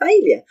feel a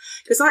failure?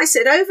 Because I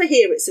said, over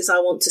here it says I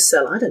want to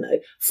sell,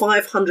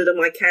 500 of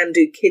my Can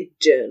Do Kid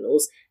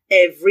journals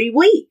every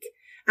week.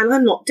 And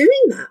I'm not doing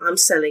that. I'm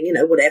selling,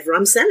 whatever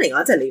I'm selling.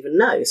 I don't even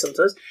know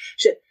sometimes.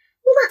 She said,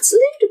 well, that's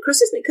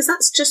ludicrous, isn't it? Because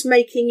that's just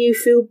making you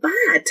feel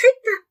bad.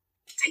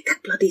 Take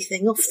that bloody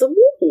thing off the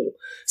wall.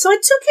 So I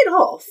took it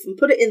off and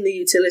put it in the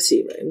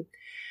utility room.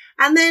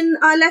 And then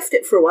I left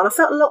it for a while. I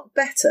felt a lot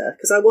better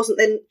because I wasn't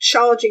then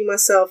charging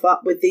myself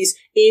up with these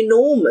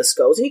enormous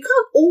goals. And you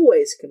can't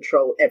always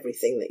control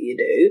everything that you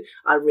do,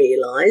 I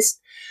realised.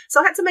 So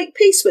I had to make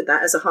peace with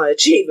that as a high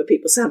achiever.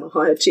 People say I'm a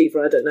high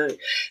achiever, I don't know.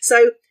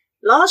 So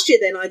last year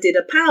then I did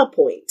a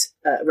PowerPoint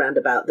around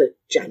about the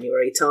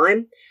January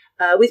time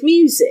with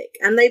music.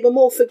 And they were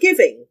more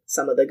forgiving,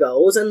 some of the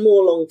goals, and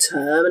more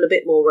long-term and a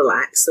bit more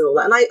relaxed and all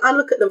that. And I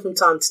look at them from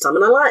time to time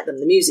and I like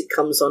them. The music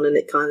comes on and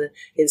it kind of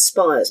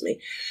inspires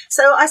me.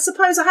 So I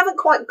suppose I haven't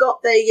quite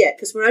got there yet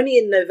because we're only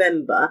in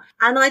November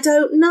and I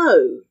don't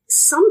know.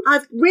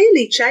 I've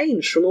really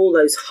changed from all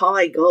those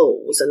high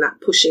goals and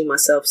that pushing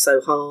myself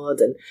so hard.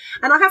 And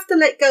I have to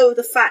let go of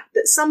the fact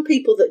that some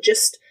people that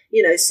just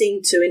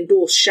seem to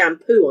endorse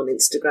shampoo on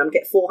Instagram,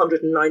 get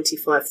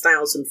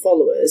 495,000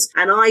 followers,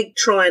 and I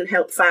try and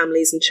help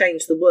families and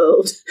change the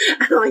world,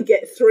 and I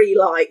get 3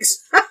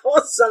 likes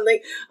or something.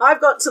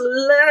 I've got to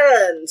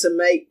learn to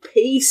make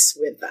peace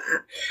with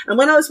that. And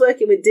when I was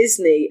working with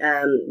Disney,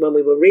 when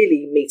we were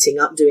really meeting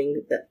up,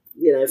 doing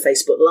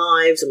Facebook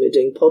Lives, and we were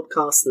doing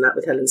podcasts and that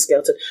with Helen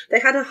Skelton, they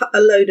had a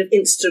load of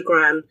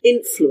Instagram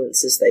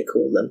influencers, they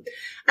call them.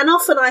 And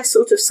often I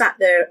sort of sat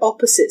there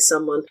opposite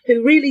someone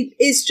who really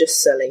is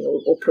just selling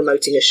or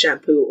promoting a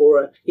shampoo or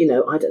a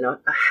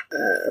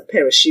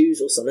pair of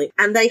shoes or something.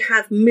 And they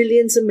have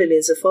millions and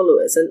millions of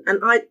followers. And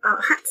I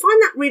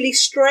find that really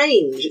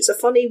strange. It's a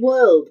funny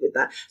world with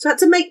that. So I had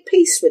to make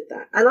peace with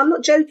that. And I'm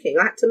not joking.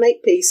 I had to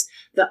make peace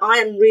that I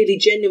am really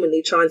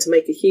genuinely trying to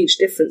make a huge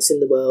difference in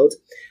the world.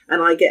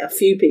 And I get a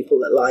few people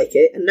that like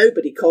it and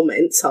nobody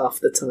comments half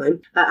the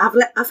time.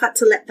 I've had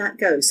to let that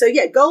go. So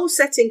yeah, goal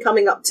setting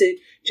coming up to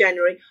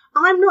January.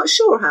 I'm not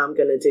sure how I'm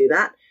going to do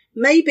that.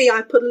 Maybe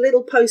I put a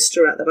little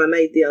poster out that I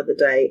made the other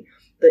day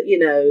that,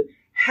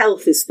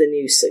 health is the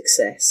new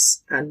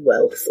success and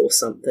wealth or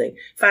something.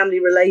 Family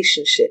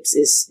relationships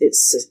it's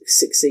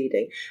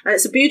succeeding. And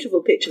it's a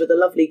beautiful picture with a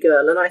lovely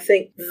girl. And I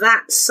think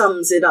that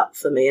sums it up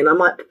for me. And I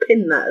might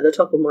pin that at the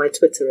top of my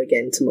Twitter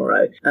again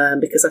tomorrow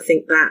because I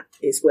think that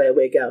is where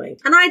we're going.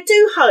 And I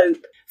do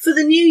hope for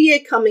the new year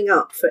coming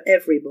up for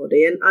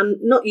everybody, and I'm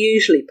not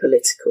usually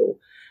political,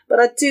 but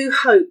I do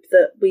hope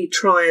that we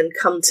try and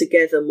come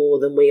together more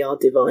than we are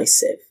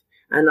divisive.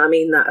 And I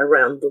mean that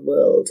around the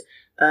world.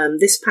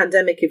 This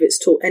pandemic, if it's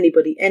taught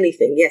anybody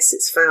anything, yes,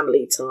 it's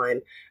family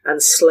time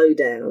and slow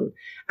down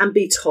and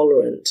be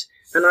tolerant.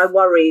 And I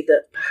worry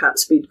that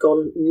perhaps we'd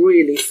gone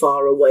really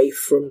far away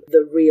from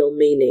the real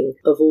meaning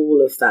of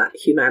all of that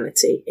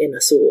humanity in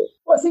us all.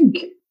 Well, I think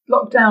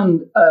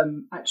lockdown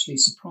actually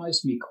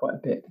surprised me quite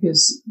a bit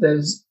because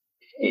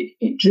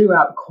it drew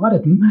out quite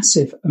a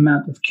massive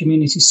amount of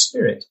community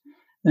spirit.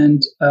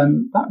 And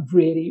that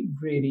really,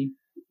 really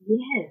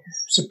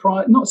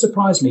not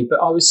surprised me, but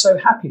I was so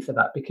happy for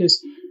that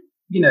because,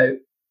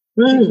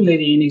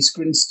 particularly in East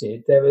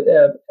Grinstead, there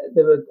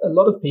were a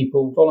lot of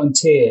people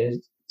volunteered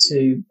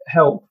to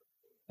help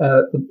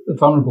the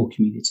vulnerable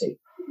community,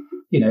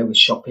 with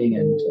shopping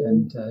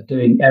and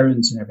doing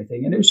errands and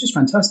everything. And it was just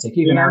fantastic.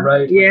 Even our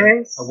road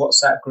had a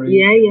WhatsApp group.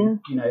 And,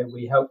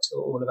 we helped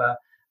all of our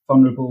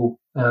vulnerable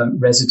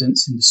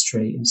residents in the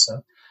street and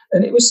so.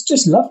 And it was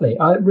just lovely.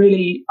 I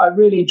really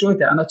enjoyed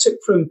that. And I took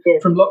from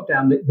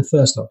lockdown, the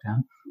first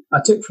lockdown, I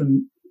took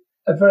from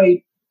a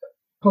very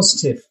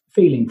positive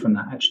feeling from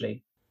that,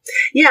 actually.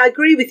 Yeah, I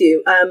agree with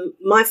you.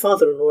 My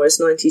father-in-law is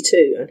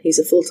 92 and he's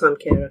a full-time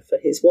carer for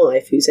his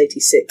wife, who's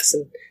 86,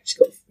 and she's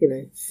got,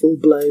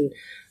 full-blown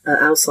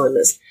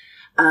Alzheimer's.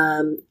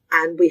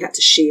 And we had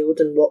to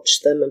shield and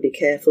watch them and be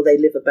careful. They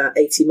live about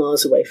 80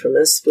 miles away from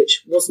us,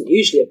 which wasn't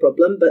usually a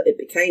problem, but it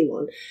became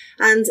one.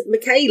 And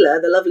Michaela,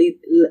 the lovely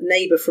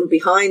neighbour from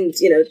behind,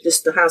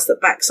 just the house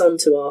that backs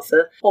onto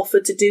Arthur,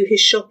 offered to do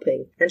his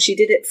shopping. And she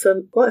did it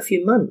for quite a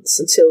few months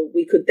until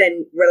we could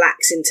then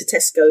relax into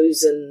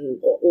Tesco's and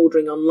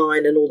ordering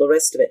online and all the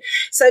rest of it.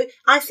 So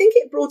I think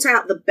it brought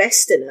out the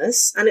best in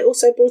us, and it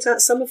also brought out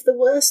some of the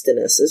worst in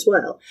us as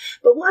well.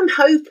 But what I'm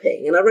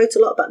hoping, and I wrote a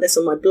lot about this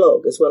on my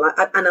blog as well,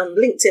 and on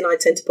LinkedIn I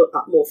tend to put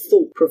up more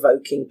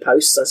thought-provoking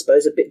posts, I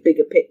suppose, a bit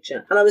bigger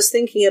picture. And I was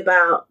thinking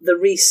about the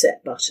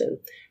reset button.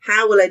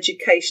 How will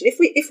education,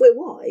 if we're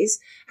wise,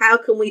 how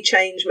can we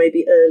change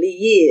maybe early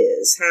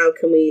years? How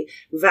can we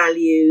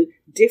value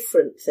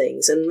different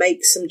things and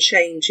make some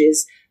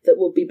changes that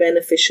will be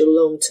beneficial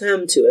long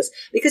term to us,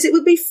 because it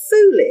would be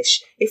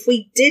foolish if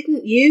we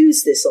didn't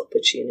use this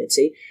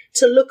opportunity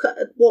to look at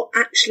what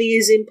actually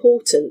is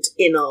important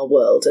in our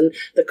world, and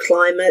the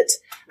climate,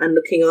 and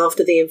looking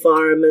after the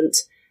environment,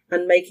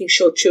 and making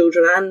sure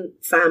children and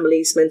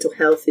families' mental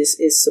health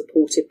is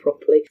supported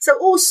properly. So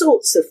all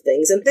sorts of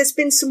things. And there's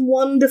been some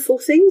wonderful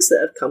things that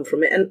have come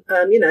from it. And,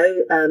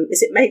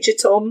 is it Major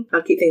Tom?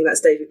 I keep thinking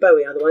that's David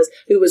Bowie otherwise,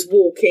 who was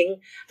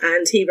walking,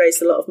 and he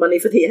raised a lot of money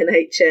for the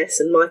NHS,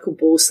 and Michael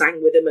Ball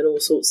sang with him and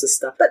all sorts of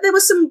stuff. But there were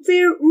some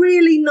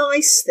really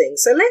nice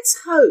things. So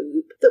let's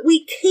hope that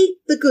we keep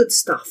the good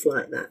stuff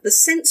like that. The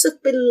sense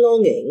of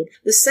belonging,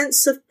 the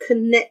sense of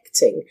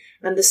connecting,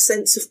 and the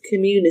sense of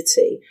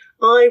community.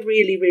 I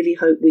really, really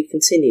hope we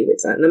continue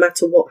with that, no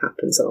matter what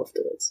happens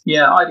afterwards.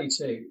 Yeah, I do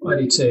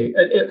too.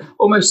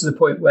 Almost to the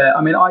point where,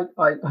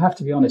 I have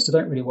to be honest, I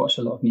don't really watch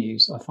a lot of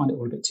news. I find it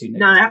all a bit too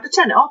negative. No, you have to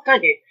turn it off,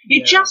 don't you?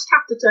 You just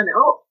have to turn it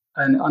off.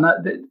 And I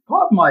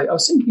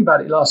was thinking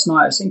about it last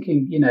night. I was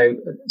thinking,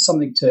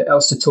 something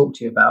else to talk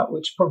to you about,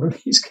 which probably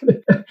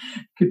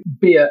could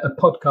be a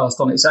podcast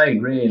on its own,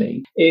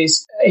 really,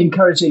 is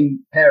encouraging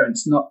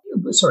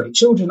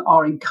children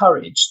are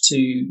encouraged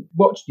to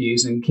watch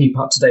news and keep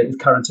up to date with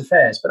current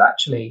affairs. But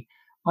actually,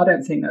 I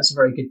don't think that's a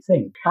very good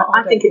thing.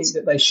 I don't think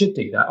that they should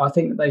do that. I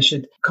think that they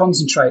should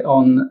concentrate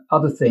on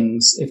other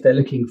things if they're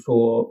looking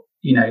for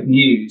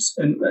news.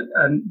 And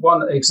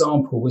one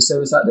example was, there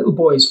was that little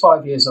boy, he's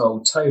 5 years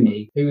old,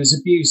 Tony, who was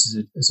abused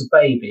as a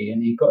baby,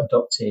 and he got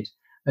adopted,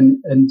 and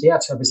he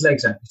had to have his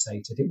legs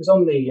amputated. It was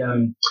on the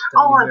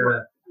Daily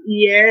Mirror.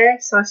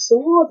 Yes, I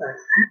saw that.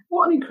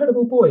 What an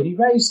incredible boy. He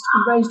raised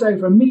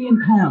over £1 million,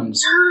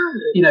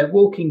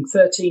 walking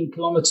 13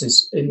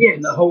 kilometres in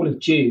the whole of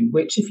June,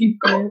 which if you've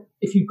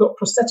got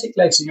prosthetic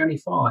legs and you're only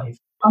 5,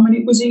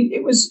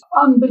 it was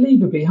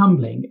unbelievably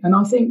humbling. And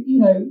I think,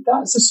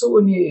 that's the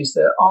sort of news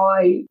that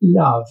I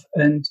love,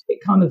 and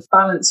it kind of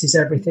balances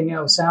everything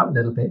else out a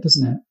little bit,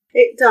 doesn't it?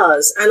 It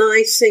does. And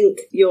I think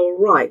you're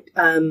right.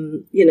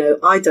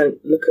 I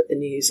don't look at the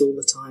news all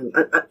the time.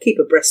 I keep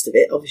abreast of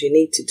it. Obviously, you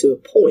need to a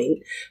point.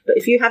 But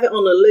if you have it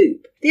on a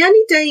loop, the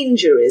only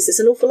danger is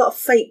there's an awful lot of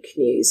fake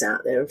news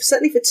out there. And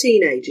certainly for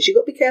teenagers, you've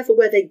got to be careful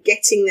where they're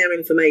getting their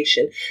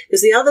information.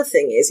 Because the other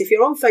thing is, if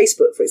you're on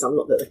Facebook, for example,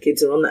 not that the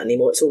kids are on that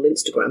anymore, it's all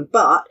Instagram.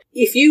 But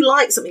if you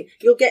like something,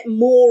 you'll get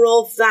more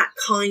of that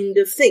kind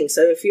of thing.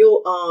 So if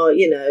you are,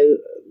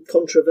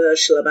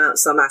 controversial about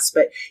some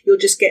aspect, you'll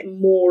just get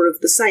more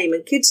of the same.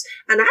 And kids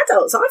and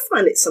adults, I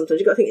find it sometimes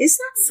you've got to think, is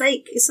that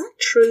fake? Is that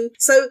true?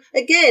 So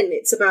again,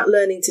 it's about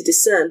learning to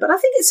discern, but I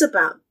think it's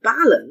about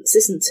balance,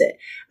 isn't it?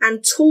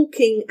 And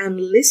talking and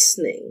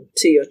listening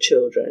to your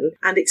children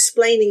and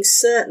explaining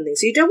certain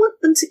things. You don't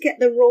want them to get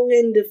the wrong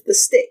end of the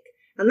stick.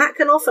 And that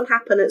can often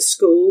happen at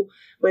school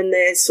when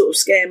they're sort of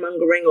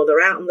scaremongering, or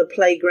they're out on the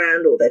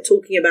playground, or they're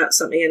talking about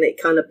something and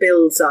it kind of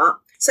builds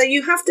up. So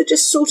you have to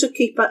just sort of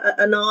keep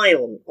an eye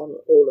on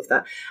all of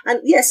that.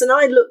 And yes, and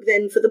I look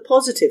then for the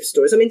positive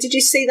stories. Did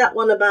you see that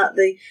one about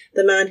the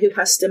man who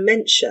has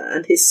dementia,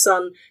 and his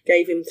son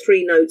gave him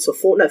 3 notes or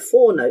 4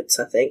 notes,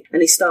 I think,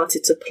 and he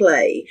started to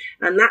play,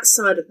 and that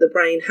side of the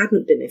brain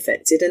hadn't been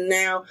affected. And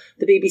now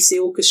the BBC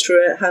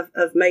Orchestra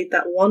have made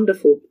that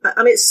wonderful.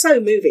 It's so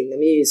moving, the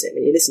music,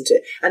 when you listen to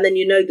it, and then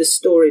you know the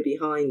story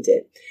behind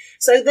it.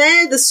 So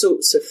they're the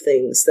sorts of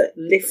things that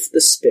lift the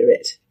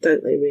spirit,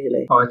 don't they,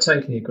 really? Oh, I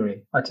totally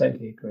agree. I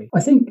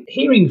think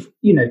hearing,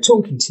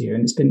 talking to you,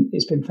 and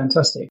it's been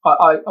fantastic.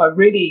 I've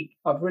really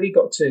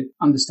got to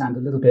understand a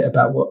little bit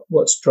about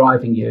what's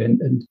driving you.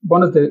 And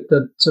one of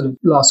the sort of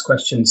last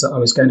questions that I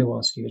was going to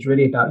ask you is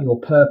really about your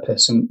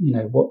purpose, and,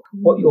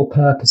 what your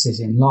purpose is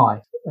in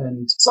life.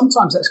 And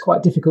sometimes that's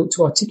quite difficult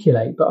to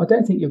articulate, but I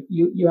don't think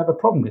you have a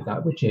problem with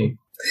that, would you?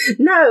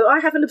 No, I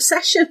have an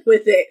obsession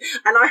with it,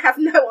 and I have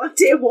no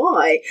idea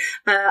why.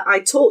 I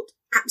taught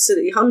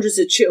absolutely hundreds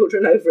of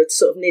children over a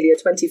sort of nearly a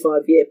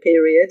 25-year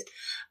period.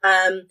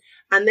 And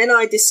then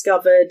I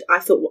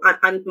thought,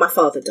 and my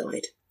father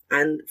died.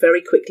 And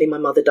very quickly, my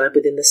mother died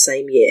within the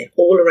same year,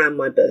 all around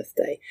my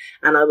birthday.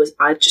 And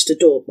I just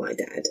adored my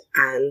dad,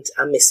 and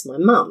I missed my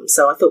mum.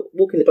 So I thought,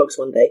 walking the dogs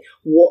one day,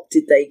 what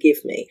did they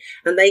give me?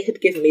 And they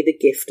had given me the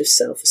gift of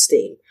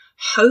self-esteem.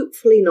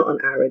 Hopefully not an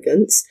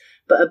arrogance,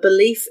 but a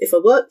belief, if I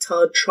worked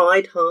hard,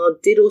 tried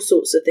hard, did all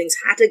sorts of things,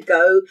 had a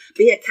go,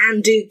 be a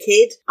can-do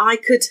kid, I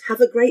could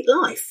have a great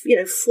life,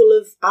 full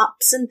of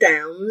ups and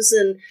downs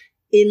and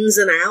ins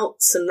and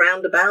outs and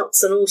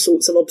roundabouts and all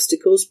sorts of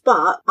obstacles,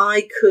 but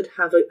I could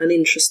have an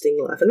interesting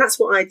life. And that's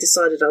what I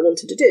decided I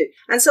wanted to do.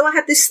 And so I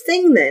had this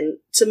thing then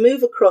to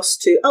move across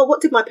to,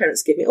 what did my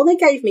parents give me? They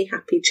gave me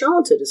happy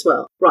childhood as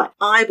well. Right,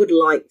 I would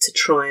like to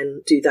try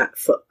and do that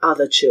for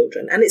other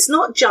children. And it's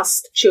not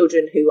just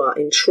children who are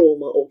in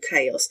trauma or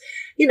chaos.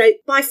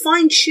 by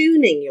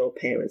fine-tuning your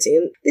parenting,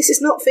 and this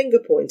is not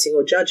finger-pointing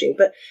or judging,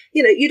 but,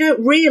 you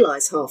don't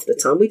realise half the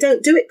time. We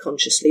don't do it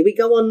consciously. We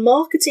go on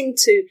marketing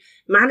to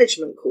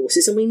management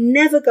courses and we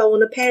never go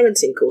on a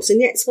parenting course, and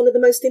yet it's one of the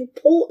most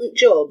important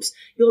jobs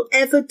you'll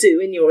ever do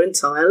in your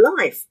entire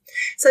life.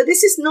 So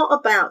this is not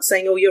about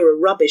saying, oh, you're a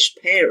rubbish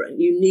parent,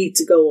 you need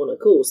to go on a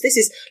course. This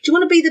is, do you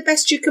want to be the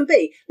best you can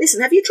be?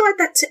 Listen, have you tried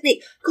that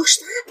technique? Gosh,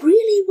 that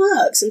really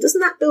works. And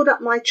doesn't that build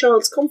up my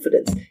child's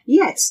confidence?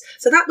 Yes.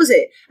 So that was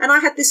it. And I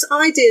had this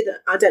idea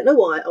that I don't know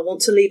why, I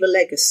want to leave a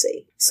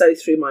legacy. So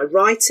through my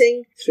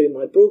writing, through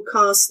my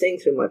broadcasting,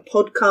 through my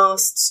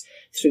podcasts,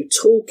 through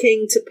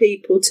talking to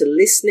people, to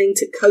listening,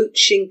 to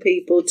coaching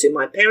people, to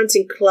my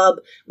parenting club,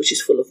 which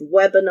is full of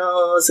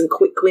webinars and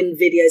quick win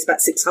videos,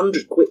 about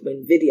 600 quick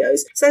win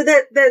videos. So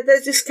there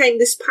just came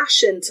this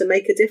passion to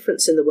make a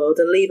difference in the world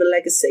and leave a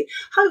legacy.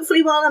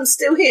 Hopefully while I'm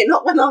still here,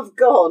 not when I've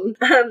gone.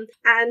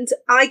 And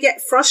I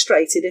get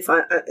frustrated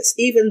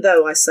even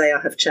though I say I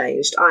have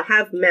changed, I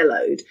have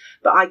mellowed,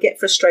 but I get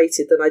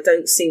frustrated that I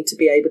don't seem to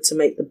be able to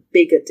make the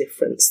bigger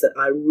difference that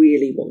I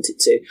really wanted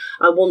to.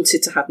 I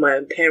wanted to have my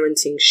own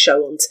parenting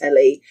show on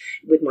telly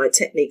with my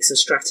techniques and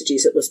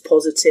strategies that was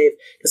positive,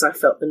 because I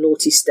felt the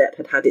naughty step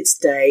had its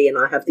day, and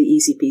I have the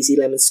easy peasy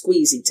lemon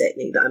squeezy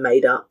technique that I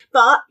made up.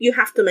 But you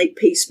have to make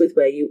peace with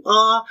where you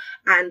are,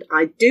 and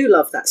I do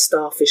love that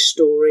starfish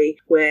story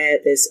where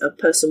there's a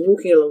person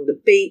walking along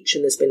the beach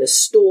and there's been a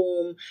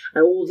storm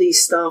and all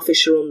these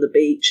starfish are on the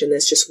beach and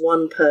there's just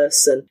one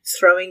person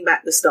throwing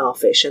back the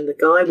starfish, and the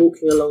guy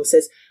walking along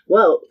says,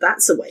 well,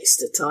 that's a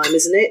waste of time,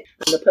 isn't it?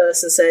 And the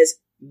person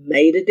says,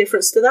 made a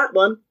difference to that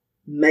one.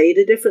 Made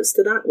a difference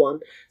to that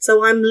one.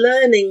 So I'm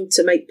learning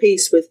to make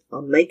peace with,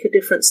 I'll make a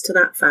difference to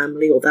that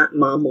family or that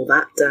mum or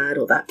that dad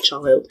or that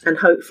child. And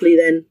hopefully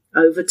then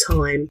over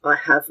time, I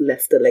have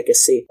left a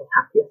legacy of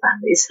happier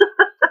families.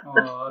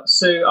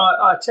 So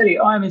I tell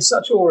you, I'm in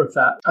such awe of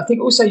that. I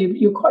think also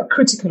you're quite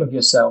critical of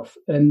yourself,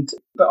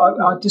 but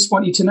I just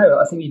want you to know,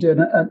 I think you do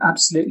an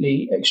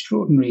absolutely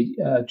extraordinary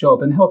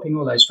job, and helping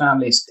all those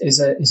families is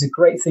a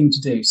great thing to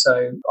do.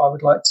 So I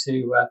would like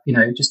to,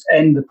 just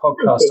end the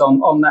podcast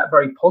on that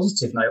very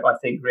positive note, I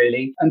think,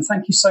 really. And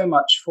thank you so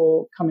much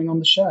for coming on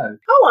the show.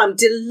 Oh, I'm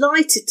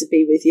delighted to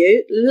be with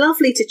you.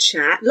 Lovely to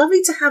chat.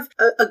 Lovely to have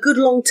a good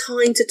long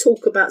time to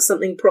talk about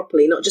something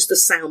properly, not just a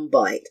sound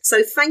bite.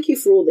 So thank you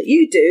for all that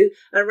you do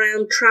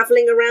around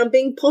travelling around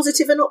being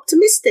positive and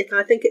optimistic.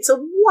 I think it's a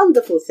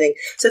wonderful thing.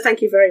 So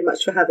thank you very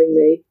much for having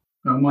me.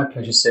 Oh, my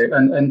pleasure, Sue.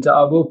 And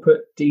I will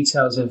put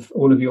details of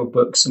all of your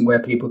books and where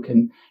people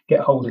can get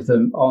hold of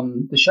them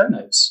on the show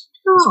notes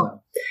as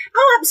well.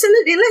 Oh,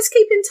 absolutely. And let's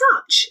keep in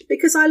touch,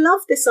 because I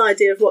love this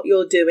idea of what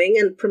you're doing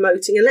and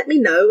promoting, and let me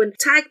know and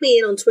tag me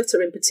in on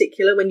Twitter in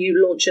particular when you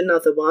launch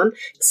another one.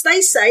 Stay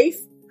safe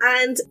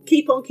and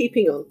keep on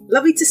keeping on.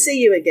 Lovely to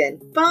see you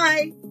again.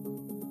 Bye.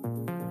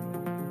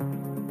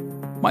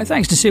 My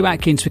thanks to Sue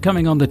Atkins for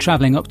coming on the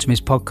Travelling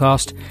Optimist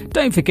podcast.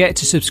 Don't forget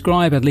to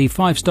subscribe and leave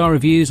 5-star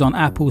reviews on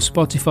Apple,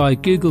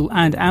 Spotify, Google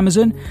and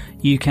Amazon.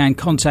 You can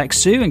contact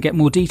Sue and get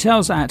more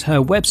details at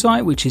her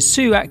website, which is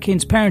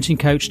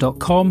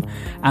sueatkinsparentingcoach.com,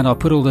 and I'll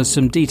put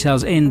some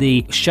details in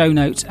the show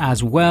notes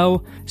as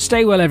well.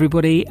 Stay well,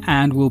 everybody,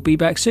 and we'll be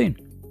back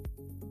soon.